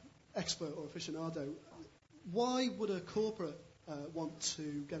Life expert or aficionado, why would a corporate want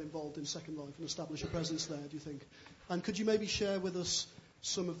to get involved in Second Life and establish a presence there, do you think? And could you maybe share with us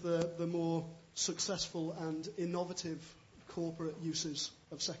some of the more successful and innovative corporate uses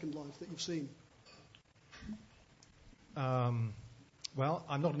of Second Life that you've seen? Well,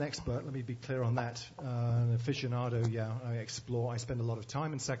 I'm not an expert, let me be clear on that. An aficionado, I explore. I spend a lot of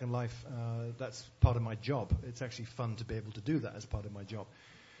time in Second Life. That's part of my job. It's actually fun to be able to do that as part of my job.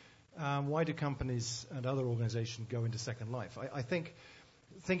 Why do companies and other organizations go into Second Life? I think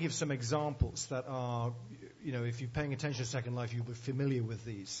of some examples that are, if you're paying attention to Second Life, you'll be familiar with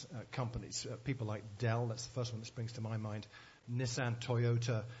these companies. People like Dell, that's the first one that springs to my mind. Nissan,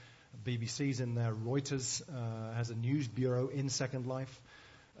 Toyota, BBC's in there. Reuters has a news bureau in Second Life.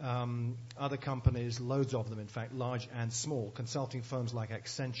 Other companies, loads of them, in fact, large and small. Consulting firms like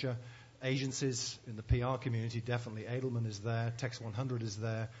Accenture, agencies in the PR community, definitely. Edelman is there. Tex 100 is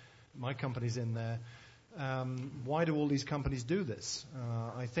there. My company's in there. Why do all these companies do this?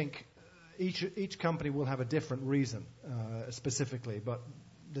 I think each company will have a different reason specifically, but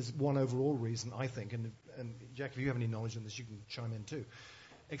there's one overall reason, I think. And Jack, if you have any knowledge on this, you can chime in too.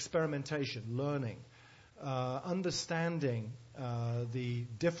 Experimentation, learning, understanding the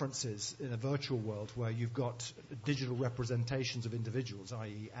differences in a virtual world where you've got digital representations of individuals,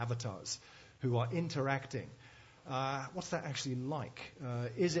 i.e. avatars, who are interacting. What's that actually like?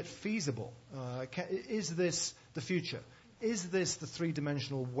 Is it feasible? Is this the future? Is this the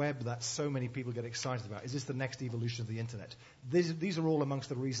three-dimensional web that so many people get excited about? Is this the next evolution of the internet? These are all amongst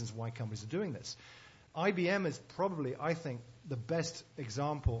the reasons why companies are doing this. IBM is probably, I think, the best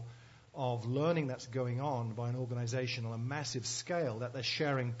example of learning that's going on by an organization on a massive scale, that they're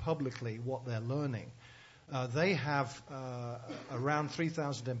sharing publicly what they're learning. They have around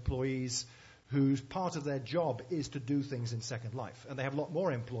 3,000 employees whose part of their job is to do things in Second Life. And they have a lot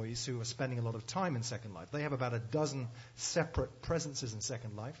more employees who are spending a lot of time in Second Life. They have about a dozen separate presences in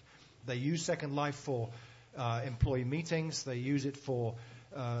Second Life. They use Second Life for employee meetings. They use it for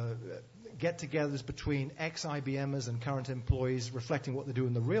get-togethers between ex-IBMers and current employees, reflecting what they do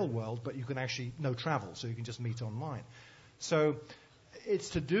in the real world, but you can actually no travel, so you can just meet online. So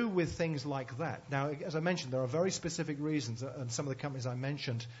it's to do with things like that. Now, as I mentioned, there are very specific reasons, and some of the companies I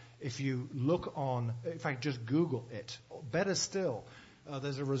mentioned, if you look on, in fact, just Google it. Better still,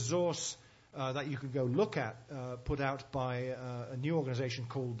 there's a resource that you can go look at, put out by a new organization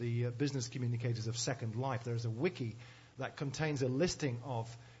called the Business Communicators of Second Life. There's a wiki that contains a listing of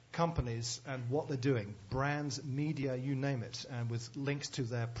companies and what they're doing, brands, media, you name it, and with links to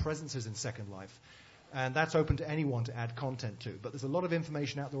their presences in Second Life. And that's open to anyone to add content to. But there's a lot of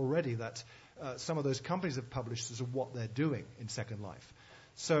information out there already that some of those companies have published as to what they're doing in Second Life.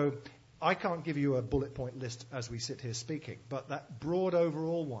 So I can't give you a bullet point list as we sit here speaking, but that broad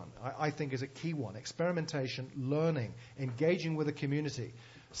overall one I think is a key one. Experimentation, learning, engaging with a community.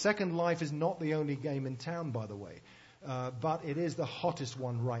 Second Life is not the only game in town, by the way. But it is the hottest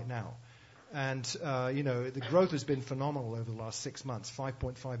one right now. And, the growth has been phenomenal over the last 6 months.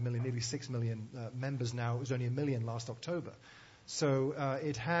 5.5 million, nearly 6 million members now. It was only 1 million last October. So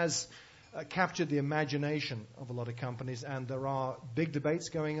it has captured the imagination of a lot of companies, and there are big debates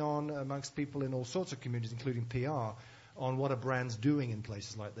going on amongst people in all sorts of communities, including PR, on what a brand's doing in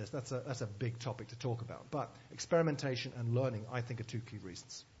places like this. That's a big topic to talk about. But experimentation and learning, I think, are two key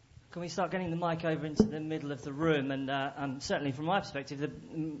reasons. Can we start getting the mic over into the middle of the room? And certainly from my perspective, the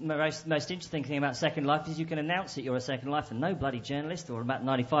most interesting thing about Second Life is you can announce that you're a Second Life and no bloody journalist, or about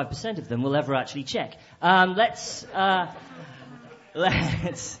 95% of them, will ever actually check. Let's go.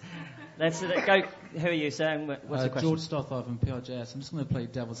 Who are you, sir? What's the question? George Stothard from PRJS. I'm just going to play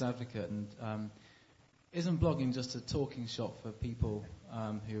devil's advocate. And isn't blogging just a talking shop for people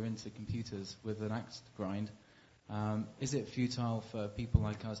who are into computers with an axe to grind? Is it futile for people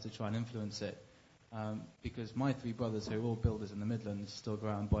like us to try and influence it? Because my three brothers, who are all builders in the Midlands, still go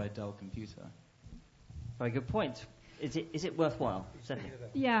out and buy a Dell computer. Very good point. Is it worthwhile? Stephanie?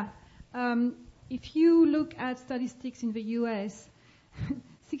 Yeah. If you look at statistics in the US,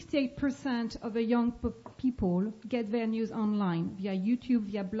 68% of the young people get their news online, via YouTube,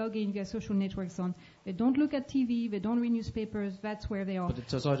 via blogging, via social networks. They don't look at TV, they don't read newspapers, that's where they are.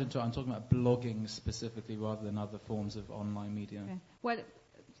 But I'm talking about blogging specifically rather than other forms of online media. Okay. Well,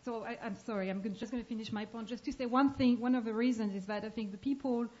 so I'm sorry, I'm just going to finish my point. Just to say one thing, one of the reasons is that I think the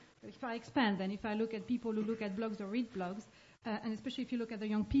people, if I expand and if I look at people who look at blogs or read blogs, and especially if you look at the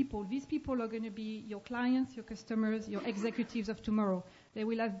young people, these people are going to be your clients, your customers, your executives of tomorrow. They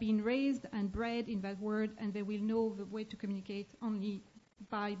will have been raised and bred in that world, and they will know the way to communicate only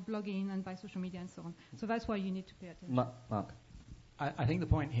by blogging and by social media and so on. So that's why you need to pay attention. Mark. I think the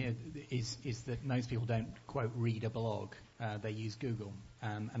point here is that most people don't, quote, read a blog. They use Google.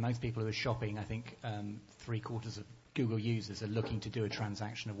 And most people who are shopping, I think 3/4 of Google users are looking to do a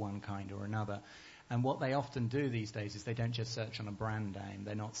transaction of one kind or another. And what they often do these days is they don't just search on a brand name.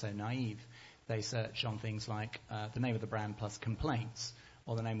 They're not so naive. They search on things like the name of the brand plus complaints,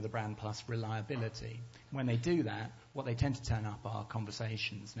 or the name of the brand plus reliability. When they do that, what they tend to turn up are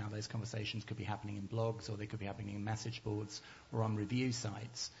conversations. Now, those conversations could be happening in blogs, or they could be happening in message boards or on review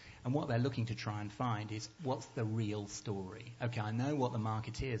sites. And what they're looking to try and find is, what's the real story? Okay, I know what the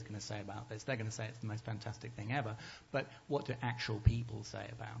marketeer is going to say about this. They're going to say it's the most fantastic thing ever. But what do actual people say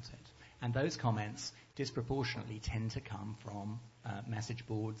about it? And those comments disproportionately tend to come from message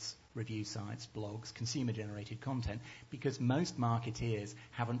boards, review sites, blogs, consumer-generated content, because most marketeers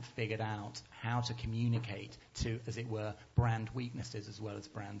haven't figured out how to communicate to, as it were, brand weaknesses as well as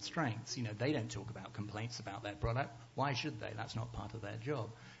brand strengths. You know, they don't talk about complaints about their product. Why should they? That's not part of their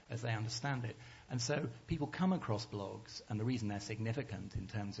job, as they understand it. And so people come across blogs, and the reason they're significant in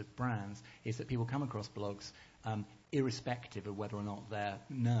terms of brands is that people come across blogs irrespective of whether or not they're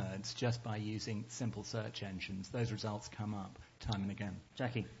nerds, just by using simple search engines. Those results come up time and again.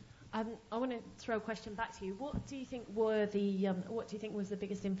 Jackie? I want to throw a question back to you. What do you think was the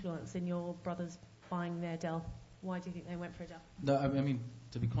biggest influence in your brothers buying their Dell? Why do you think they went for a Dell? No, I mean,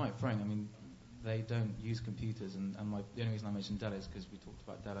 to be quite frank, I mean, they don't use computers, and the only reason I mentioned Dell is because we talked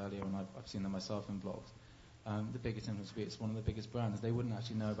about Dell earlier, and I've seen them myself in blogs. The biggest influence would be it's one of the biggest brands. They wouldn't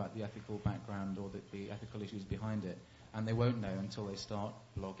actually know about the ethical background or the ethical issues behind it, and they won't know until they start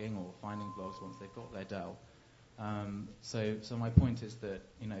blogging or finding blogs once they've got their Dell. So my point is that,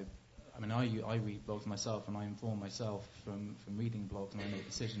 you know, I mean, I read blogs myself, and I inform myself from reading blogs, and I make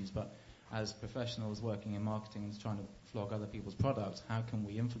decisions, but as professionals working in marketing and trying to flog other people's products, how can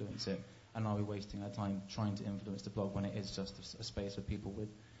we influence it? And are we wasting our time trying to influence the blog when it is just a space for people with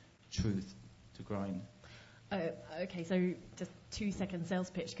truth to grind? Okay, so just 2-second sales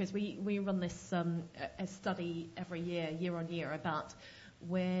pitch, because we run this a study every year on year, about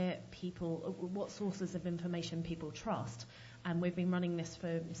what sources of information people trust. And we've been running this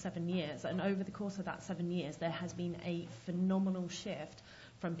for 7 years. And over the course of that 7 years, there has been a phenomenal shift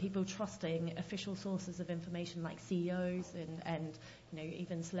from people trusting official sources of information like CEOs and you know,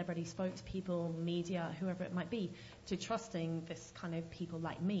 even celebrity spokespeople, media, whoever it might be, to trusting this kind of people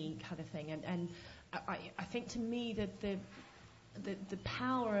like me kind of thing. And I think, to me, that the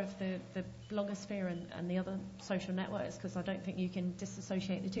power of the blogosphere and the other social networks, because I don't think you can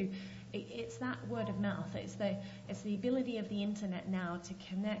disassociate the two, it's that word of mouth. It's the ability of the internet now to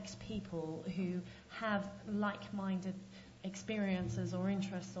connect people who have like-minded experiences or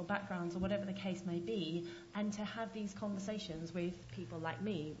interests or backgrounds or whatever the case may be, and to have these conversations with people like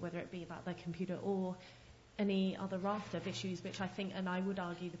me, whether it be about their computer or any other raft of issues, which I think, and I would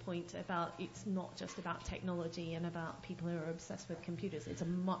argue the point about, it's not just about technology and about people who are obsessed with computers. It's a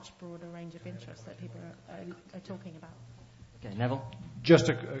much broader range of interests that people are talking about. Okay, Neville? Just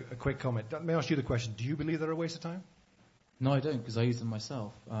a quick comment. Let me ask you the question. Do you believe they're a waste of time? No, I don't, because I use them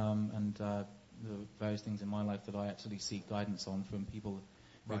myself. And the various things in my life that I actually seek guidance on from people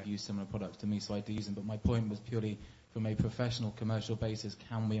who've used similar products to me, so I do use them. But my point was purely from a professional, commercial basis,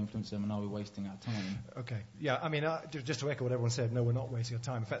 can we influence them, and are we wasting our time? Okay. Yeah, I mean, just to echo what everyone said, no, we're not wasting our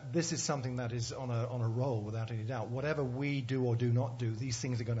time. In fact, this is something that is on a roll, without any doubt. Whatever we do or do not do, these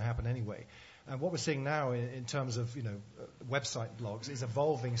things are going to happen anyway. And what we're seeing now in terms of, you know, website blogs is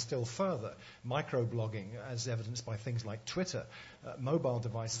evolving still further. Microblogging, as evidenced by things like Twitter, mobile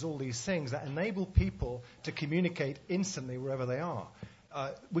devices, all these things that enable people to communicate instantly wherever they are.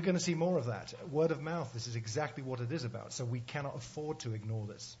 We're going to see more of that. Word of mouth, this is exactly what it is about, so we cannot afford to ignore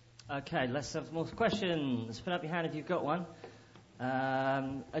this. Okay, let's have more questions. Put up your hand if you've got one.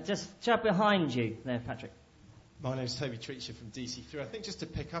 Just jump behind you there, Patrick. My name's Toby Treacher from DC3. I think just to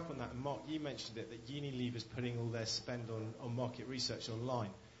pick up on that, and Mark, you mentioned it, that Unilever's putting all their spend on market research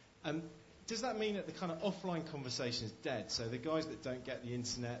online. Does that mean that the kind of offline conversation is dead? So the guys that don't get the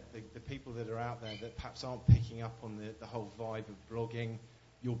internet, the people that are out there that perhaps aren't picking up on the whole vibe of blogging,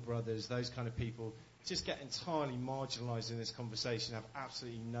 your brothers, those kind of people, just get entirely marginalised in this conversation, have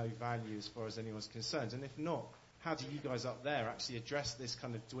absolutely no value as far as anyone's concerned. And if not, how do you guys up there actually address this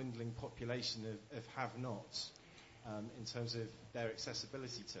kind of dwindling population of have-nots? In terms of their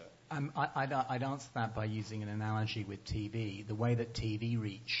accessibility to it? I'd answer that by using an analogy with TV. The way that TV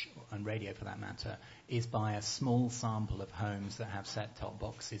reach, and radio for that matter, is by a small sample of homes that have set-top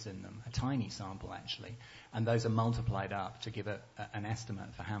boxes in them, a tiny sample actually, and those are multiplied up to give an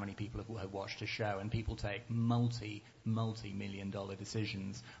estimate for how many people have watched a show, and people take multi-million-dollar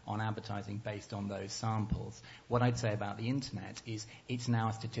decisions on advertising based on those samples. What I'd say about the internet is it's now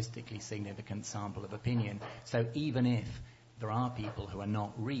a statistically significant sample of opinion, so even if there are people who are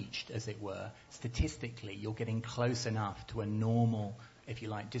not reached, as it were, statistically you're getting close enough to a normal if you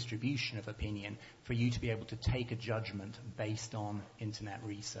like, distribution of opinion for you to be able to take a judgment based on internet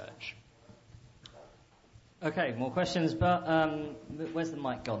research. Okay, more questions, but where's the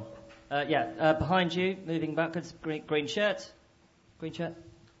mic gone? Behind you, moving backwards, green shirt. Green shirt.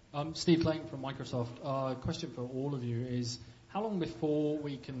 Steve Clayton from Microsoft. Question for all of you is, how long before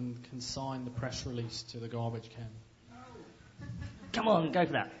we can consign the press release to the garbage can? Come on, go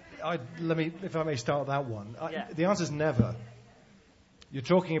for that. If I may start that one. The answer is never. You're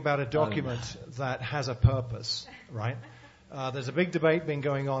talking about a document that has a purpose, right? There's a big debate been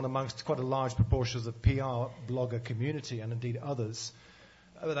going on amongst quite a large proportion of the PR blogger community and indeed others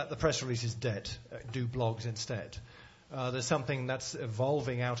that the press release is dead. Do blogs instead. There's something that's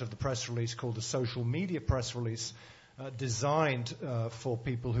evolving out of the press release called the social media press release, designed for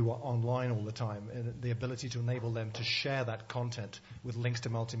people who are online all the time, and the ability to enable them to share that content with links to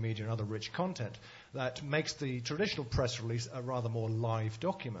multimedia and other rich content that makes the traditional press release a rather more live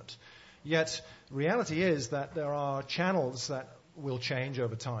document. Yet, reality is that there are channels that will change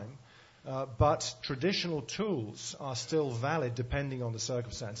over time, but traditional tools are still valid depending on the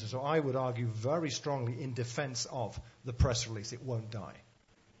circumstances. So I would argue very strongly in defense of the press release. It won't die.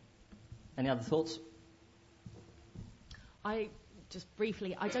 Any other thoughts? I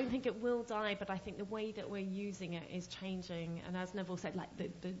don't think it will die, but I think the way that we're using it is changing. And as Neville said, like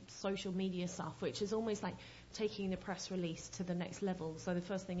the social media stuff, which is almost like taking the press release to the next level. So the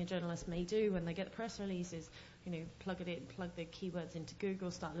first thing a journalist may do when they get the press release is, plug the keywords into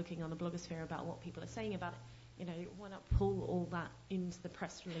Google, start looking on the blogosphere about what people are saying about it. Why not pull all that into the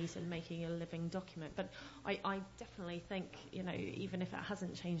press release and making a living document? But I definitely think, even if it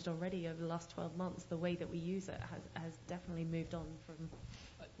hasn't changed already over the last 12 months, the way that we use it has definitely moved on from.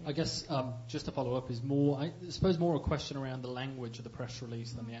 I guess just to follow up is I suppose more a question around the language of the press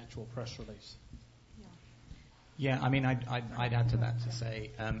release than the actual press release. Yeah, I mean, I'd add to that to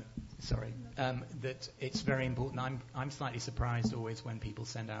say, that it's very important. I'm slightly surprised always when people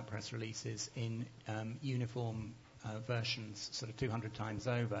send out press releases in uniform versions, sort of 200 times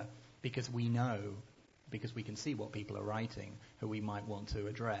over, because we can see what people are writing, who we might want to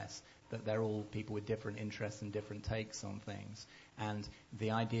address, that they're all people with different interests and different takes on things. And the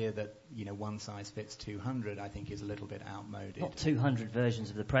idea that, one size fits 200, I think, is a little bit outmoded. Not 200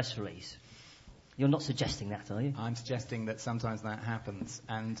 versions of the press release. You're not suggesting that, are you? I'm suggesting that sometimes that happens.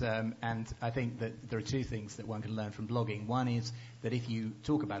 And I think that there are two things that one can learn from blogging. One is that if you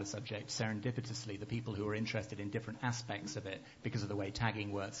talk about a subject serendipitously, the people who are interested in different aspects of it, because of the way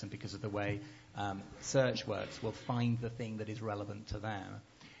tagging works and because of the way search works, will find the thing that is relevant to them.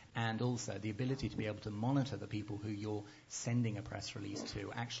 And also the ability to be able to monitor the people who you're sending a press release to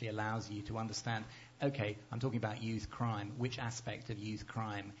actually allows you to understand, okay, I'm talking about youth crime. Which aspect of youth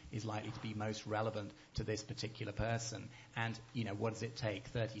crime is likely to be most relevant to this particular person? And, what does it take?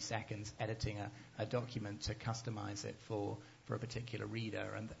 30 seconds editing a document to customize it for a particular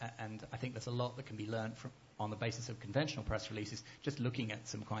reader. And I think there's a lot that can be learned on the basis of conventional press releases, just looking at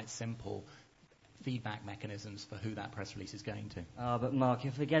some quite simple feedback mechanisms for who that press release is going to. But Mark,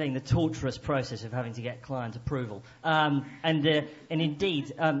 you're forgetting the torturous process of having to get client approval. And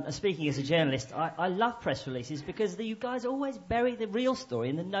indeed, speaking as a journalist, I love press releases because you guys always bury the real story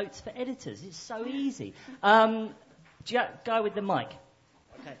in the notes for editors. It's so easy. Guy with the mic.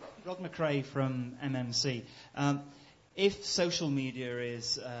 Okay, Rod McRae from MMC. If social media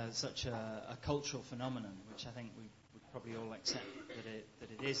is such a cultural phenomenon, which I think we would probably all accept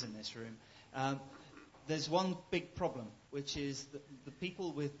that it is in this room, there's one big problem, which is that the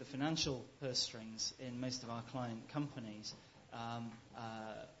people with the financial purse strings in most of our client companies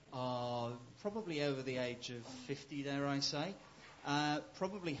are probably over the age of 50, dare I say,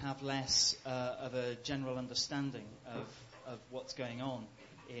 probably have less of a general understanding of what's going on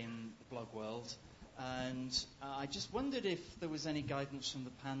in the blog world. And I just wondered if there was any guidance from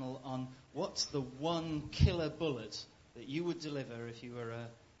the panel on what's the one killer bullet that you would deliver if you were a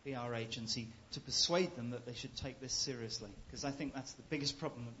PR agency to persuade them that they should take this seriously, because I think that's the biggest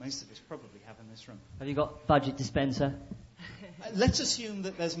problem that most of us probably have in this room. Have you got budget dispenser? Let's assume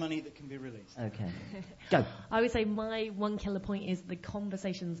that there's money that can be released. Okay. Go. I would say my one killer point is the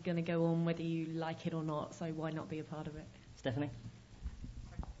conversation's going to go on whether you like it or not, so why not be a part of it? Stephanie?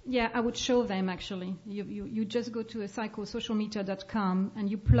 Yeah, I would show them actually. You just go to psychosocialmedia.com and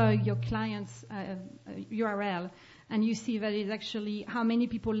you plug your client's URL, and you see that it's actually how many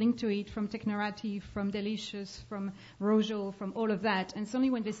people link to it from Technorati, from Delicious, from Rojo, from all of that. And suddenly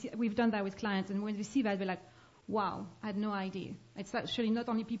when they see, we've done that with clients, and when they see that, they're like, wow, I had no idea. It's actually not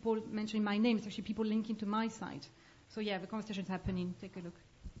only people mentioning my name, it's actually people linking to my site. So yeah, the conversation's happening. Take a look.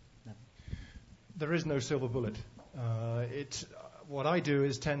 There is no silver bullet. what I do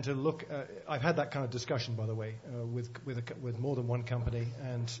is tend to look. I've had that kind of discussion, by the way, with more than one company,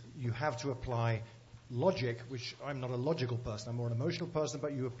 and you have to apply logic, which I'm not a logical person, I'm more an emotional person,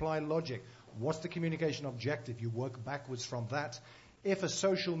 but you apply logic. What's the communication objective? You work backwards from that. If a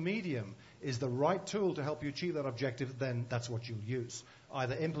social medium is the right tool to help you achieve that objective, then that's what you'll use.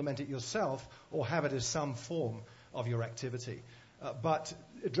 Either implement it yourself or have it as some form of your activity. But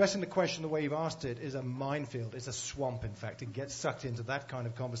addressing the question the way you've asked it is a minefield. It's a swamp, in fact. It gets sucked into that kind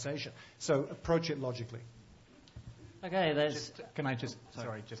of conversation. So approach it logically. Okay, Can I just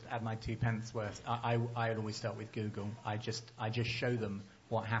add my 2 pence worth? I always start with Google. I just show them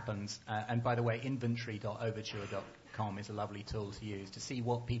what happens. And by the way, inventory.overture.com is a lovely tool to use to see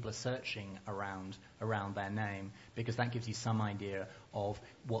what people are searching around their name, because that gives you some idea of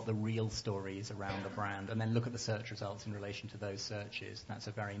what the real story is around the brand. And then look at the search results in relation to those searches. That's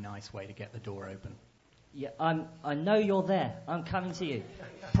a very nice way to get the door open. Yeah, I know you're there. I'm coming to you.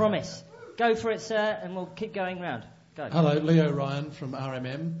 Promise. Go for it, sir, and we'll keep going round. Go. Hello, Leo Ryan from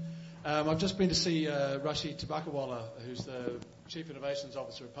RMM. I've just been to see Rashid Tabakawala, who's the Chief Innovations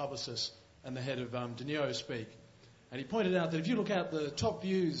Officer at Publicis and the head of Denio speak. And he pointed out that if you look at the top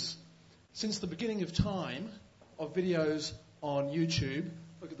views since the beginning of time of videos on YouTube,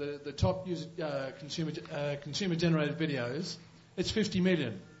 look at the top consumer-generated videos, it's 50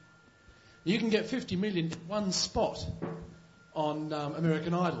 million. You can get 50 million in one spot on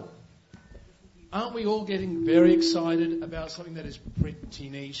American Idol. Aren't we all getting very excited about something that is pretty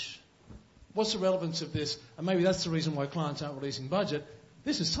niche? What's the relevance of this? And maybe that's the reason why clients aren't releasing budget.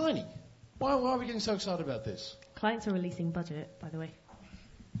 This is tiny. Why are we getting so excited about this? Clients are releasing budget, by the way.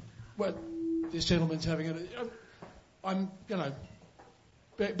 Well, this gentleman's having a... I'm,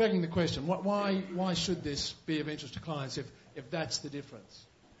 begging the question. Why should this be of interest to clients if that's the difference?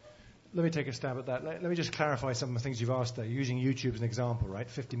 Let me take a stab at that. Let me just clarify some of the things you've asked there. Using YouTube as an example, right?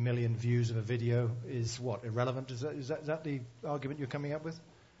 50 million views of a video is what? Irrelevant? Is that the argument you're coming up with?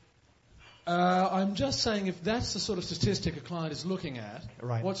 I'm just saying if that's the sort of statistic a client is looking at,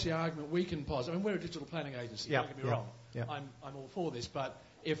 right. What's the argument we can posit? I mean, we're a digital planning agency, don't get me wrong. Yeah. I'm all for this, but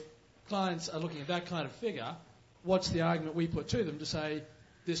if clients are looking at that kind of figure, what's the argument we put to them to say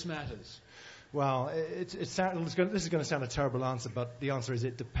this matters? Well, this is going to sound a terrible answer, but the answer is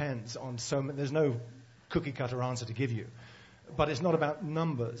it depends on so many. There's no cookie-cutter answer to give you. But it's not about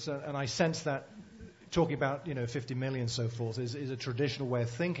numbers, and I sense that talking about 50 million and so forth is a traditional way of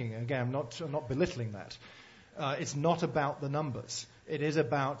thinking. Again, I'm not belittling that. It's not about the numbers. It is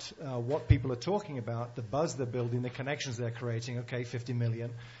about what people are talking about, the buzz they're building, the connections they're creating. Okay, 50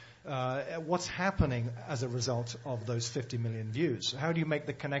 million. What's happening as a result of those 50 million views? How do you make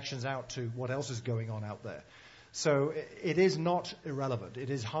the connections out to what else is going on out there? So it is not irrelevant. It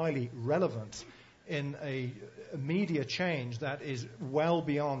is highly relevant in a media change that is well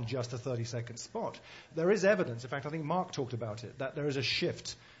beyond just a 30-second spot. There is evidence, in fact, I think Mark talked about it, that there is a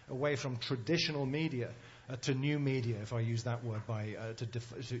shift away from traditional media to new media, if I use that word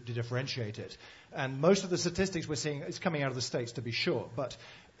to differentiate it. And most of the statistics we're seeing is coming out of the States, to be sure, but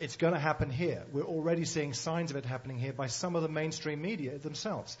it's going to happen here. We're already seeing signs of it happening here by some of the mainstream media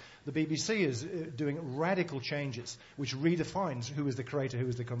themselves. The BBC is doing radical changes, which redefines who is the creator, who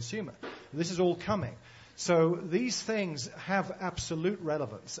is the consumer. This is all coming. So these things have absolute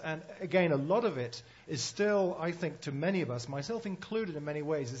relevance. And again, a lot of it is still, I think, to many of us, myself included in many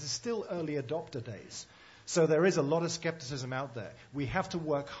ways, this is still early adopter days. So there is a lot of skepticism out there. We have to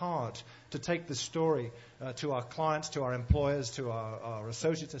work hard to take the story to our clients, to our employers, to our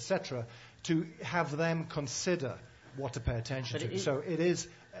associates, etc., to have them consider what to pay attention to. So it is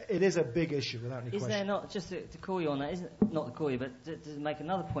a big issue, without any question. Is there not, just to call you on that, not to call you, but to make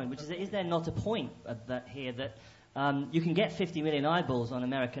another point, which is there not a point that you can get 50 million eyeballs on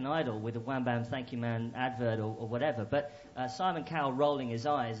American Idol with a Wham Bam Thank You Man advert or whatever, but Simon Cowell rolling his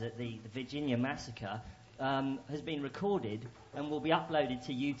eyes at the Virginia massacre has been recorded and will be uploaded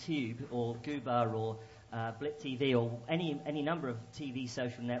to YouTube or Goobar or Blip TV or any number of TV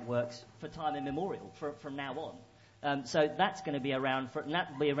social networks for time immemorial from now on. So that's going to be around for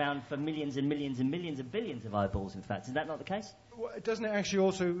millions and millions and millions and billions of eyeballs. In fact, is that not the case? Well, doesn't it actually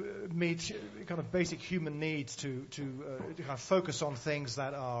also meet kind of basic human needs to kind of focus on things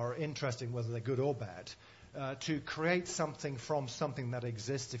that are interesting, whether they're good or bad? To create something from something that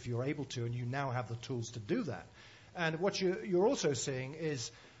exists if you're able to, and you now have the tools to do that. And what you're also seeing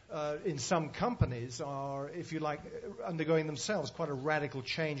is in some companies are, if you like, undergoing themselves quite a radical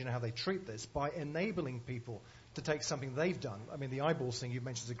change in how they treat this by enabling people to take something they've done. I mean, the eyeballs thing you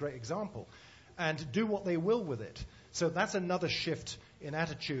mentioned is a great example, and do what they will with it. So that's another shift in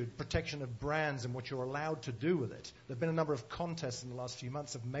attitude, protection of brands and what you're allowed to do with it. There have been a number of contests in the last few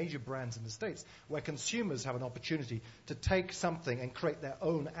months of major brands in the States where consumers have an opportunity to take something and create their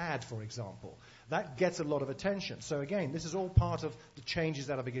own ad, for example. That gets a lot of attention. So again, this is all part of the changes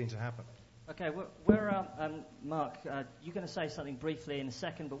that are beginning to happen. Okay, Mark, you're going to say something briefly in a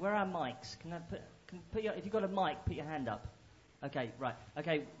second, but where are our mics? If you've got a mic, put your hand up. Okay, right.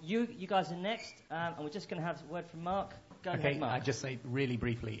 Okay, you guys are next, and we're just going to have a word from Mark. Go ahead, Mark. I'd just say really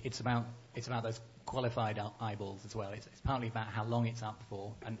briefly, it's about those qualified eyeballs as well. It's partly about how long it's up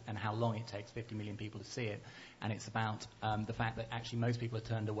for and how long it takes 50 million people to see it, and it's about the fact that actually most people are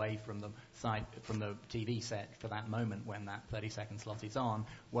turned away from the TV set for that moment when that 30-second slot is on,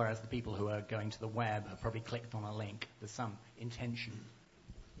 whereas the people who are going to the web have probably clicked on a link. There's some intention.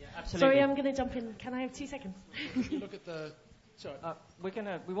 Yeah, absolutely. Sorry, I'm going to jump in. Can I have 2 seconds? You look at the. Sorry.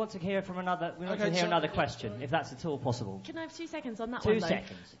 We want to hear from another. We want to hear another question, if that's at all possible. Can I have 2 seconds on that 2 one? 2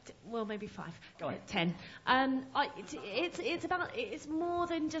 seconds. Well, maybe 5. Go ahead. 10. It's more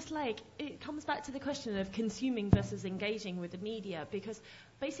than just like it comes back to the question of consuming versus engaging with the media, because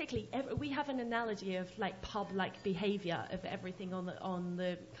basically we have an analogy of like pub-like behaviour of everything on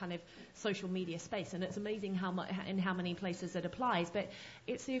the kind of social media space, and it's amazing how much in how many places it applies. But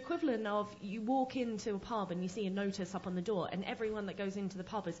it's the equivalent of you walk into a pub and you see a notice up on the door, and everyone that goes into the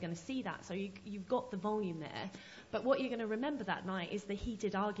pub is going to see that. So you've got the volume there. But what you're going to remember that night is the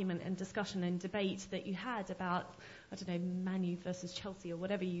heated argument and discussion and debate that you had about, I don't know, Man U versus Chelsea or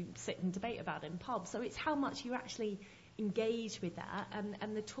whatever you sit and debate about in pubs. So it's how much you actually engage with that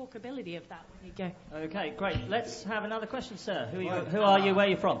and the talkability of that when you go. Okay, great. Let's have another question, sir. Who are you? Where are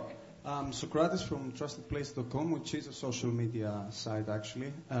you from? Socrates from TrustedPlace.com, which is a social media site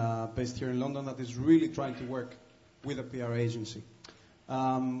actually, based here in London, that is really trying to work with a PR agency.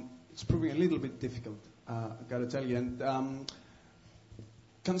 It's proving a little bit difficult, I've got to tell you. And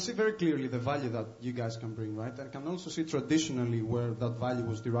can see very clearly the value that you guys can bring, right? I can also see traditionally where that value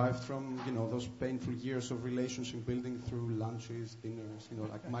was derived from, those painful years of relationship building through lunches, dinners,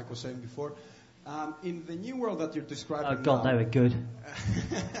 like Mike was saying before. In the new world that you're describing Oh, God, now, they were good.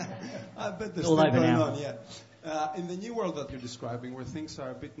 I bet there's all still over going now. on, yeah. In the new world that you're describing, where things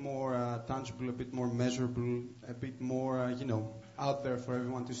are a bit more tangible, a bit more measurable, a bit more, out there for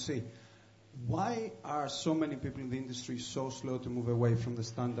everyone to see, why are so many people in the industry so slow to move away from the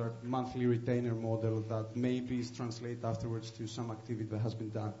standard monthly retainer model that maybe is translated afterwards to some activity that has been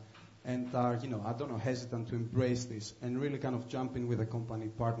done, and are, hesitant to embrace this and really kind of jump in with a company,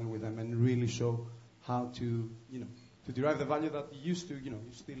 partner with them, and really show how to, to derive the value that you used to, you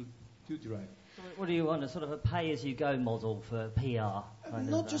still do derive? What do you want, a sort of a pay-as-you-go model for PR?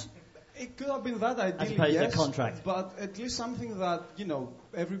 It could have been that ideally, as opposed yes, to a contract. But at least something that,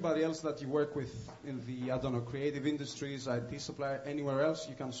 everybody else that you work with in the, creative industries, IT supplier, anywhere else,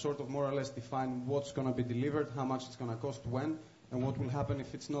 you can sort of more or less define what's going to be delivered, how much it's going to cost, when, and what will happen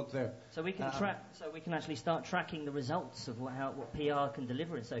if it's not there. So we can So we can actually start tracking the results of what PR can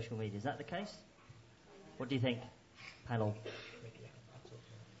deliver in social media. Is that the case? What do you think, panel?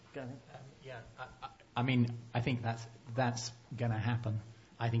 Go ahead. I think that's going to happen.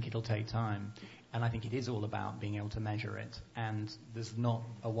 I think it'll take time, and I think it is all about being able to measure it. And there's not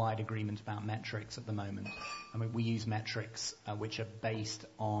a wide agreement about metrics at the moment. We use metrics which are based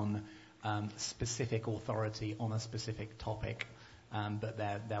on specific authority on a specific topic, but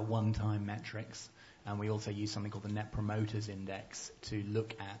they're one-time metrics. And we also use something called the Net Promoters Index to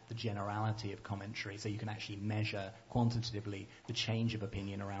look at the generality of commentary, so you can actually measure quantitatively the change of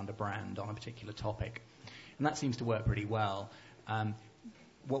opinion around a brand on a particular topic. And that seems to work pretty well.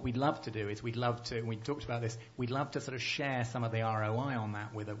 What we'd love to do is we talked about this, we'd love to sort of share some of the ROI on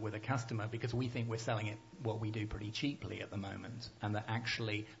that with a customer, because we think we're selling it what we do pretty cheaply at the moment, and that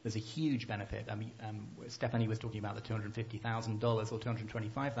actually there's a huge benefit. Stephanie was talking about the $250,000 or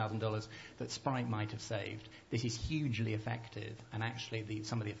 $225,000 that Sprite might have saved. This is hugely effective, and actually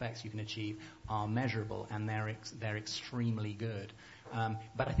some of the effects you can achieve are measurable, and they're extremely good.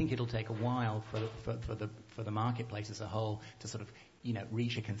 But I think it'll take a while for the marketplace as a whole to sort of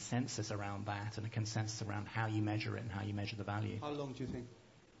reach a consensus around that, and a consensus around how you measure it and how you measure the value. How long do you think?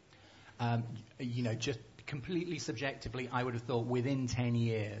 Just completely subjectively, I would have thought within 10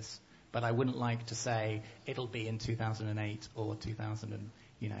 years, but I wouldn't like to say it'll be in 2008 or 2000.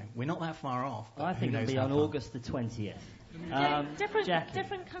 We're not that far off. I think it'll be on August the 20th.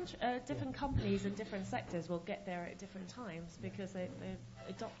 Different companies and different sectors will get there at different times because they're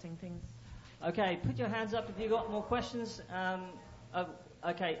adopting things. Okay, put your hands up if you've got more questions.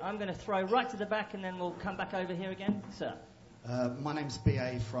 Okay, I'm going to throw right to the back, and then we'll come back over here again. Sir. My name's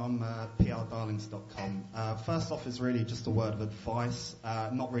BA from PRdarlings.com. First off is really just a word of advice,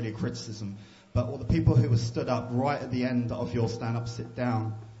 not really a criticism, but all the people who were stood up right at the end of your stand-up,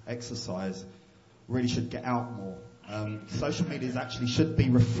 sit-down exercise really should get out more. Social media actually should be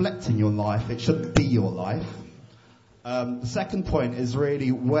reflecting your life. It shouldn't be your life. The second point is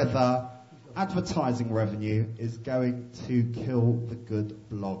really whether advertising revenue is going to kill the good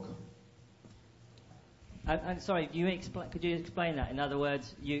blog. Sorry, could you explain that? In other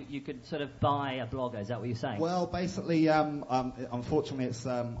words, you could sort of buy a blogger. Is that what you're saying? Well, basically, unfortunately,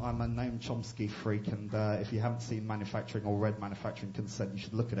 I'm a Noam Chomsky freak, and if you haven't seen Manufacturing or read Manufacturing Consent, you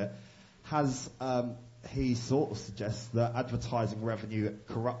should look at it. He sort of suggests that advertising revenue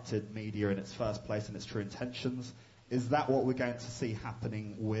corrupted media in its first place and its true intentions. Is that what we're going to see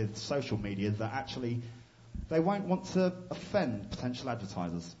happening with social media, that actually they won't want to offend potential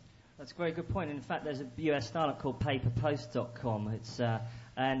advertisers? That's a very good point. In fact, there's a US startup called PaperPost.com. It's there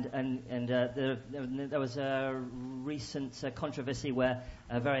was a recent controversy where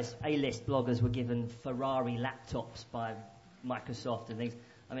various A-list bloggers were given Ferrari laptops by Microsoft and things.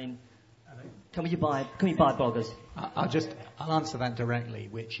 I mean, can we buy bloggers? I'll answer that directly,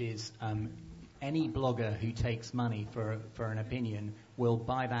 which is any blogger who takes money for an opinion will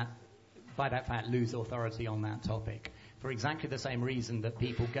by that fact lose authority on that topic. For exactly the same reason that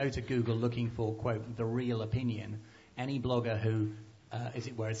people go to Google looking for, quote, the real opinion, any blogger who, as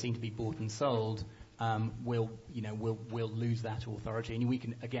it were, is seen to be bought and sold, will lose that authority. And we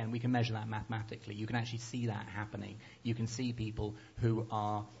can measure that mathematically. You can actually see that happening. You can see people who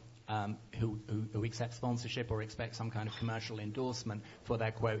are who accept sponsorship or expect some kind of commercial endorsement for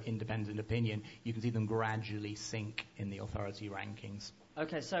their, quote, independent opinion. You can see them gradually sink in the authority rankings.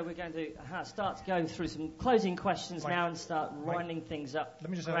 Okay, so we're going to start going through some closing questions now and start winding things up. Let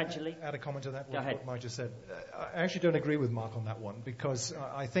me just gradually. add a comment to that. Go ahead. What Mike just said. I actually don't agree with Mark on that one, because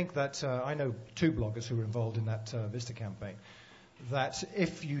I think that I know two bloggers who were involved in that Vista campaign, that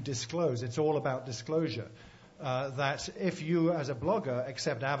if you disclose, it's all about disclosure. That if you, as a blogger,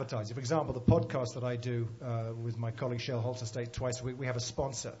 accept advertising, for example, the podcast that I do with my colleague Shell Halter State twice a week, we have a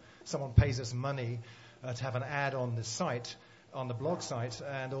sponsor. Someone pays us money to have an ad on the site, on the blog site,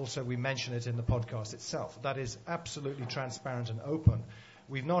 and also we mention it in the podcast itself. That is absolutely transparent and open.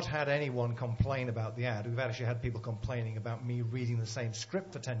 We've not had anyone complain about the ad. We've actually had people complaining about me reading the same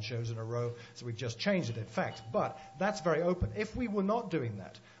script for 10 shows in a row, so we've just changed it, in fact. But that's very open. If we were not doing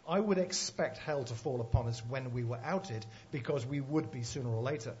that, I would expect hell to fall upon us when we were outed, because we would be sooner or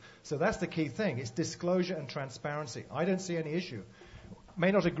later. So that's the key thing. It's disclosure and transparency. I don't see any issue.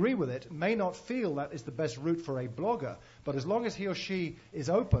 May not agree with it, may not feel that is the best route for a blogger, but as long as he or she is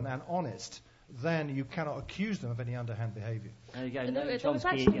open and honest, then you cannot accuse them of any underhand behaviour. There you go. There was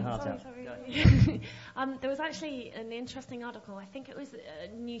actually an interesting article, I think it was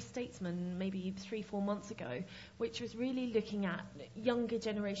New Statesman, maybe 3-4 months ago, which was really looking at younger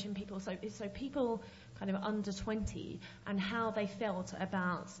generation people, so people kind of under 20, and how they felt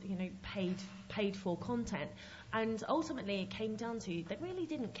about paid for content. And ultimately, it came down to they really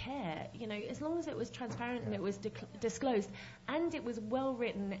didn't care. As long as it was transparent and it was disclosed, and it was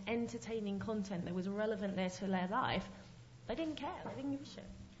well-written, entertaining content that was relevant there to their life, they didn't care. They didn't give a shit.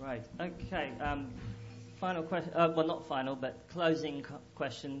 Right. Okay. Final question. Well, not final, but closing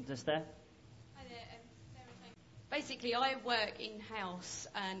question. Just there. Hi there. Basically, I work in-house,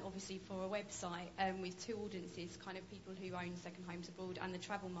 and obviously for a website with two audiences, kind of people who own second homes abroad and the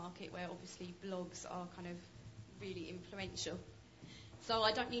travel market, where obviously blogs are kind of really influential. So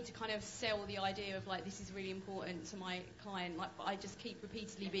I don't need to kind of sell the idea of this is really important to my client, but I just keep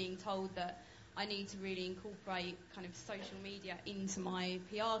repeatedly being told that I need to really incorporate kind of social media into my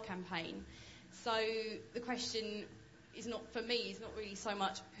PR campaign. So the question is not really so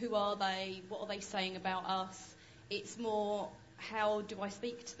much who are they, what are they saying about us. It's more, how do I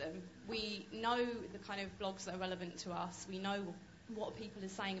speak to them? We know the kind of blogs that are relevant to us. We know what people are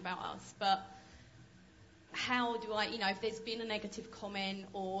saying about us, but how do I, if there's been a negative comment,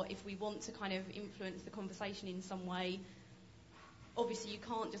 or if we want to kind of influence the conversation in some way, obviously you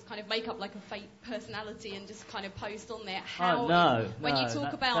can't just kind of make up a fake personality and just kind of post on there. When you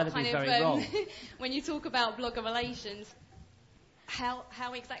talk about when you talk about blogger relations, how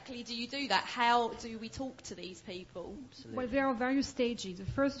exactly do you do that? How do we talk to these people? Absolutely. Well, there are various stages. The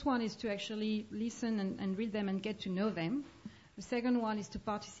first one is to actually listen and read them and get to know them. The second one is to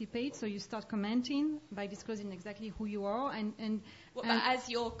participate, so you start commenting by disclosing exactly who you are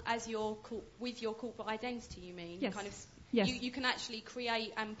with your corporate identity, you mean? Yes. Yes. You can actually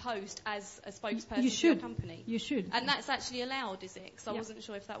create and post as a spokesperson You for should. your company. You should. And that's actually allowed, is it? Because I Yeah. wasn't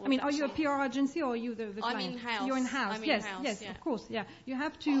sure if that was. I mean, are you a actually- PR agency or are you the I'm client? in-house. You're in-house. I'm Yes, in-house, yes, yeah. of course. Yeah, you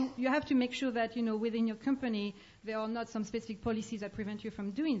have to make sure that within your company there are not some specific policies that prevent you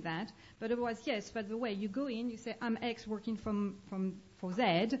from doing that. But otherwise, yes. By the way, you go in, you say, I'm X working for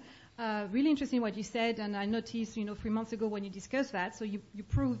Z. Really interesting what you said, and I noticed 3 months ago when you discussed that. So you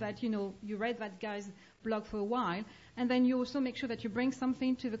prove that you read that guy's blog for a while, and then you also make sure that you bring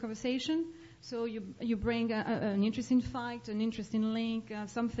something to the conversation. So you bring an interesting fact, an interesting link,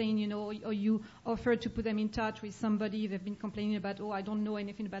 something, or you offer to put them in touch with somebody they've been complaining about, oh, I don't know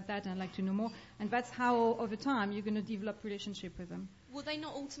anything about that and I'd like to know more. And that's how, over time, you're going to develop relationship with them. Will they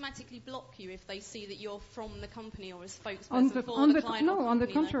not automatically block you if they see that you're from the company or a spokesperson On for the client? no, or on the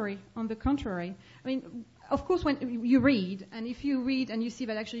company, contrary. On the contrary. I mean, of course, when you read, and if you read and you see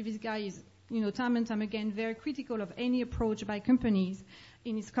that actually this guy is, time and time again, very critical of any approach by companies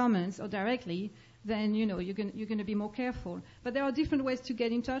in his comments or directly, then you're going to be more careful. But there are different ways to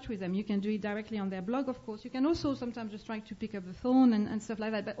get in touch with them. You can do it directly on their blog, of course. You can also sometimes just try to pick up the phone and stuff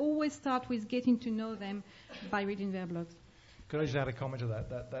like that. But always start with getting to know them by reading their blogs. Could I just add a comment to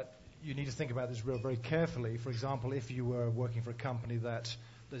that you need to think about this very carefully. For example, if you were working for a company that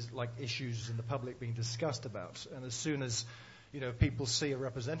there's like issues in the public being discussed about, and as soon as people see a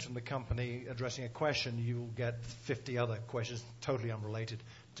representative from the company addressing a question, you will get 50 other questions totally unrelated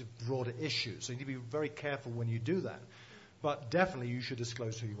to broader issues. So you need to be very careful when you do that. But definitely you should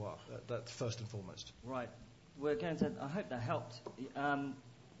disclose who you are. That's first and foremost. Right. We're going to, I hope that helped.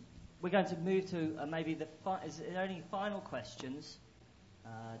 We're going to move to maybe is there any final questions?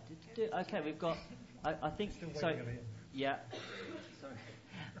 Okay, we've got, I think, so, yeah. Sorry.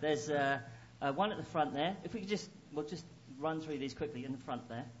 There's one at the front there. If we could we'll just run through these quickly in the front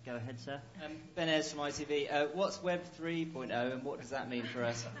there. Go ahead, sir. Ben Ayres from ITV. What's Web 3.0 and what does that mean for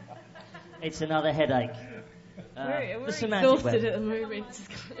us? It's another headache. We're the semantic exhausted web. at the moment.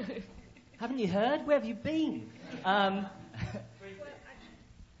 Haven't you heard? Where have you been?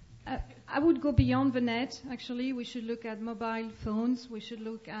 I would go beyond the net, actually. We should look at mobile phones. We should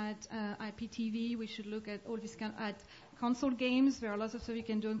look at IPTV. We should look at all this at console games. There are lots of stuff you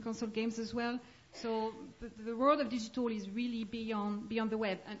can do on console games as well. So the world of digital is really beyond the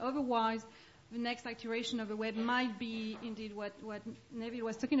web. And otherwise, the next iteration of the web might be indeed what Neville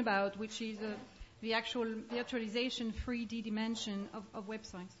was talking about, which is the actual virtualization 3D dimension of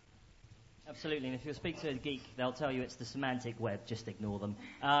websites. Absolutely, and if you speak to a geek, they'll tell you it's the semantic web. Just ignore them.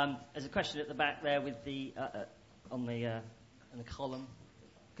 There's a question at the back there with the on the column.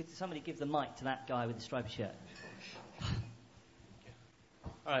 Could somebody give the mic to that guy with the striped shirt?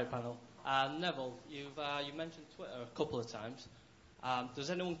 All right, panel. Neville, you mentioned Twitter a couple of times. Does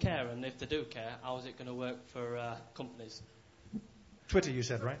anyone care? And if they do care, how is it going to work for companies? Twitter, you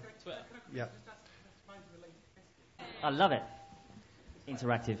said, right? Twitter. Yeah. I love it.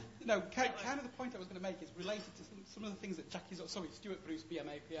 Interactive. No, kind of the point I was going to make is related to some of the things that Stuart Bruce,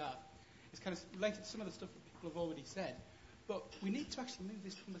 BMA PR, is kind of related to some of the stuff that people have already said. But we need to actually move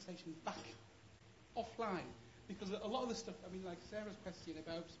this conversation back offline, because a lot of the stuff, I mean, like Sarah's question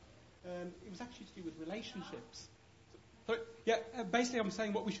about, it was actually to do with relationships. So, basically I'm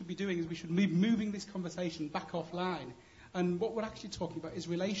saying what we should be doing is we should be moving this conversation back offline. And what we're actually talking about is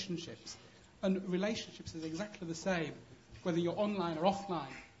relationships. And relationships is exactly the same, whether you're online or offline.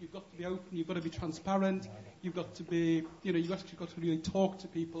 You've got to be open, you've got to be transparent, you've got to be, you've actually got to really talk to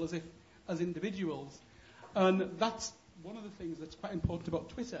people as individuals. And that's one of the things that's quite important about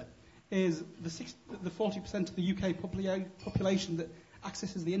Twitter, is the 40% of the UK population that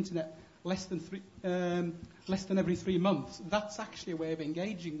accesses the internet less than every 3 months. That's actually a way of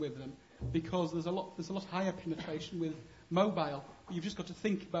engaging with them, because there's a lot higher penetration with mobile. You've just got to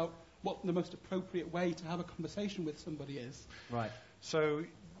think about what the most appropriate way to have a conversation with somebody is. Right. So,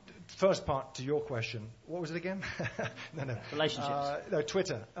 first part to your question, what was it again? No. Relationships. No,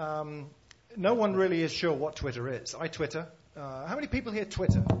 Twitter. No one really is sure what Twitter is. I Twitter. How many people here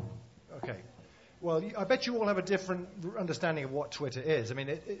Twitter? Okay. Well, I bet you all have a different understanding of what Twitter is. I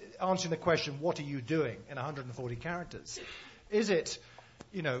mean, answering the question, what are you doing in 140 characters? Is it,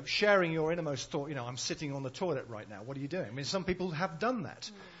 sharing your innermost thought, I'm sitting on the toilet right now, what are you doing? I mean, some people have done that.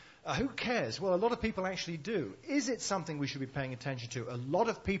 Who cares? Well, a lot of people actually do. Is it something we should be paying attention to? A lot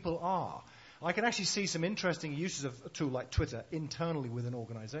of people are. I can actually see some interesting uses of a tool like Twitter internally within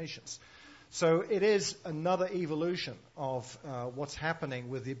organizations. So it is another evolution of what's happening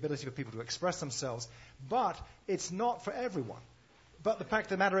with the ability for people to express themselves, but it's not for everyone. But the fact of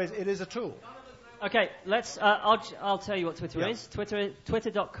the matter is, it is a tool. Okay, I'll tell you what Twitter is.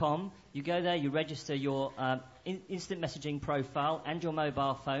 Twitter.com. You go there, you register your instant messaging profile and your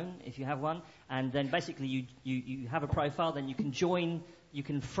mobile phone, if you have one, and then basically you have a profile, then you can join, you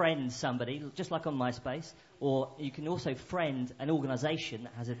can friend somebody, just like on MySpace, or you can also friend an organisation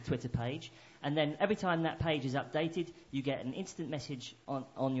that has a Twitter page, and then every time that page is updated, you get an instant message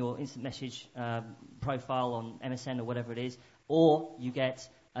on your instant message profile on MSN or whatever it is, or you get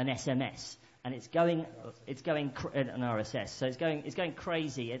an SMS. And it's going an RSS, so it's going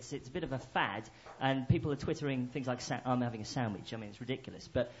crazy. It's a bit of a fad, and people are twittering things like "I'm having a sandwich." I mean, it's ridiculous.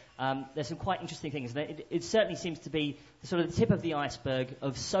 But there's some quite interesting things. It certainly seems to be sort of the tip of the iceberg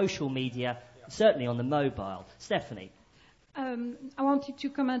of social media, certainly on the mobile. Stephanie. I wanted to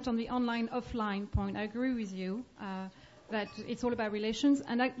comment on the online-offline point. I agree with you that it's all about relations.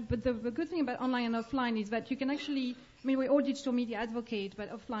 But the good thing about online and offline is that you can actually, I mean, we're all digital media advocates,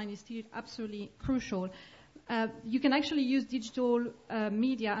 but offline is still absolutely crucial. You can actually use digital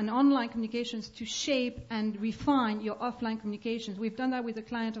media and online communications to shape and refine your offline communications. We've done that with a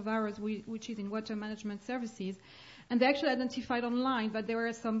client of ours, which is in water management services. And they actually identified online that there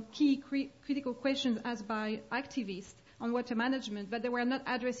were some key critical questions asked by activists on water management, but they were not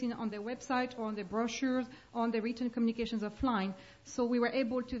addressing on their website or on their brochures or on their written communications offline. So we were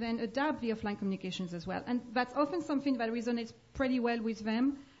able to then adapt the offline communications as well. And that's often something that resonates pretty well with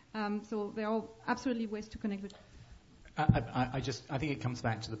them. So there are absolutely ways to connect with. I think it comes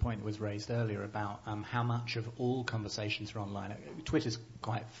back to the point that was raised earlier about how much of all conversations are online. Twitter's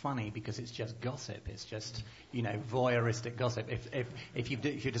quite funny because it's just gossip. It's just, voyeuristic gossip. If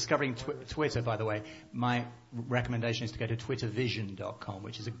you're discovering Twitter, by the way, my recommendation is to go to twittervision.com,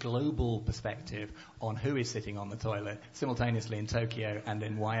 which is a global perspective on who is sitting on the toilet simultaneously in Tokyo and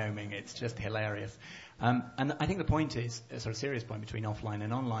in Wyoming. It's just hilarious. And I think the point is a sort of serious point between offline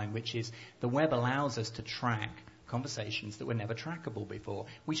and online, which is the web allows us to track conversations that were never trackable before.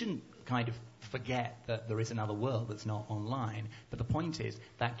 We shouldn't kind of forget that there is another world that's not online, but the point is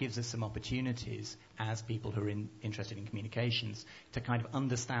that gives us some opportunities as people who are interested in communications to kind of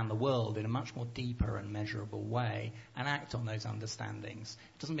understand the world in a much more deeper and measurable way and act on those understandings.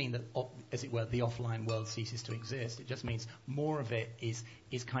 It doesn't mean that, as it were, the offline world ceases to exist. It just means more of it is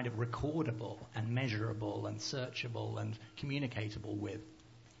kind of recordable and measurable and searchable and communicatable with.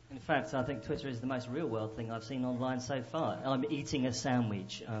 In fact, I think Twitter is the most real-world thing I've seen online so far. I'm eating a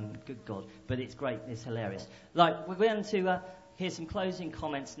sandwich, good God, but it's great, it's hilarious. We're going to hear some closing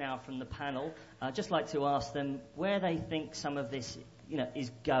comments now from the panel. I'd just like to ask them where they think some of this, is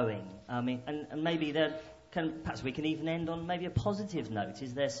going. I mean, and maybe perhaps we can even end on maybe a positive note.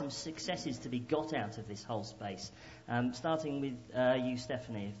 Is there some successes to be got out of this whole space? Starting with you,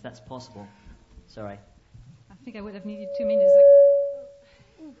 Stephanie, if that's possible. Sorry. I think I would have needed 2 minutes.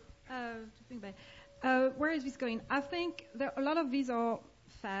 Where is this going? I think a lot of these are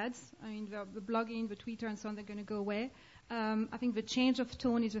fads. I mean, the blogging, the Twitter, and so on, they're going to go away. I think the change of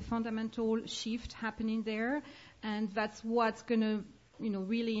tone is a fundamental shift happening there, and that's what's going to,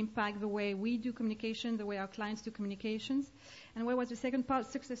 really impact the way we do communication, the way our clients do communications. And what was the second part?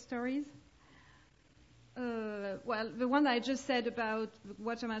 Success stories. Well, the one that I just said about the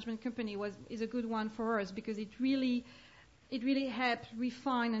water management company is a good one for us because it really helped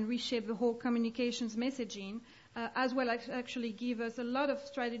refine and reshape the whole communications messaging, as well as actually give us a lot of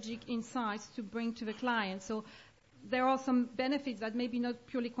strategic insights to bring to the client. So there are some benefits that may be not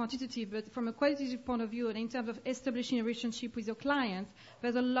purely quantitative, but from a qualitative point of view and in terms of establishing a relationship with your clients,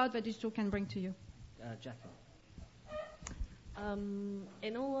 there's a lot that digital can bring to you. Jackie.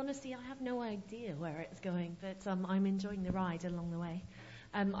 In all honesty, I have no idea where it's going, but I'm enjoying the ride along the way.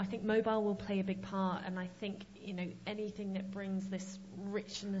 I think mobile will play a big part, and I think anything that brings this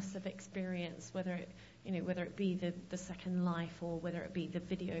richness of experience, whether it be the Second Life or whether it be the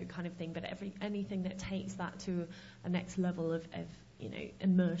video kind of thing, but anything that takes that to a next level of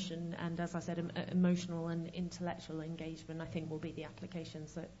immersion and, as I said, emotional and intellectual engagement, I think will be the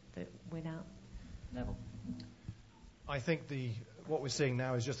applications that win out. Neville. I think what we're seeing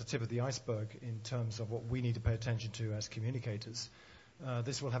now is just the tip of the iceberg in terms of what we need to pay attention to as communicators.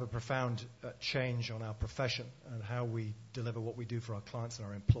 This will have a profound change on our profession and how we deliver what we do for our clients and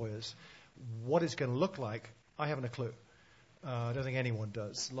our employers. What it's going to look like, I haven't a clue. I don't think anyone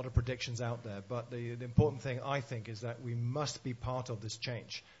does. A lot of predictions out there. But the important thing, I think, is that we must be part of this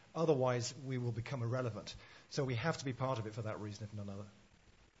change. Otherwise, we will become irrelevant. So we have to be part of it for that reason, if none other.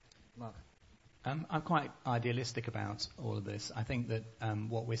 Mark. I'm quite idealistic about all of this. I think that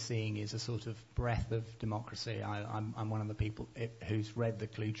what we're seeing is a sort of breath of democracy. I'm one of the people who's read the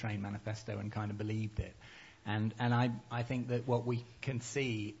Clue Train manifesto and kind of believed it. And I think that what we can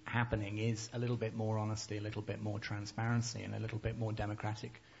see happening is a little bit more honesty, a little bit more transparency, and a little bit more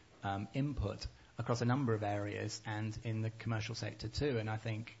democratic input across a number of areas and in the commercial sector too. And I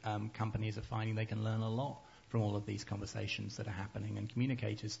think companies are finding they can learn a lot from all of these conversations that are happening, and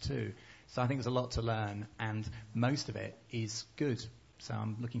communicators too. So I think there's a lot to learn, and most of it is good. So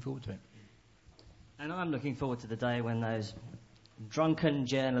I'm looking forward to it. And I'm looking forward to the day when those drunken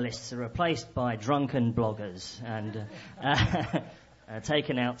journalists are replaced by drunken bloggers and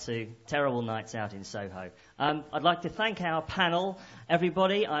taken out to terrible nights out in Soho. I'd like to thank our panel,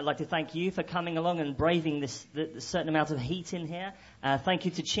 everybody. I'd like to thank you for coming along and braving the certain amount of heat in here. Thank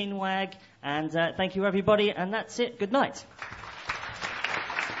you to Chinwag, and thank you, everybody. And that's it. Good night.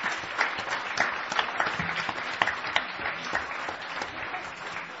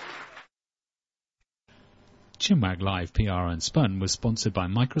 Chinwag Live PR Unspun was sponsored by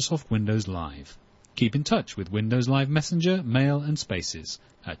Microsoft Windows Live. Keep in touch with Windows Live Messenger, Mail and Spaces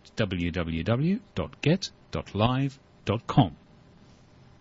at www.get.live.com.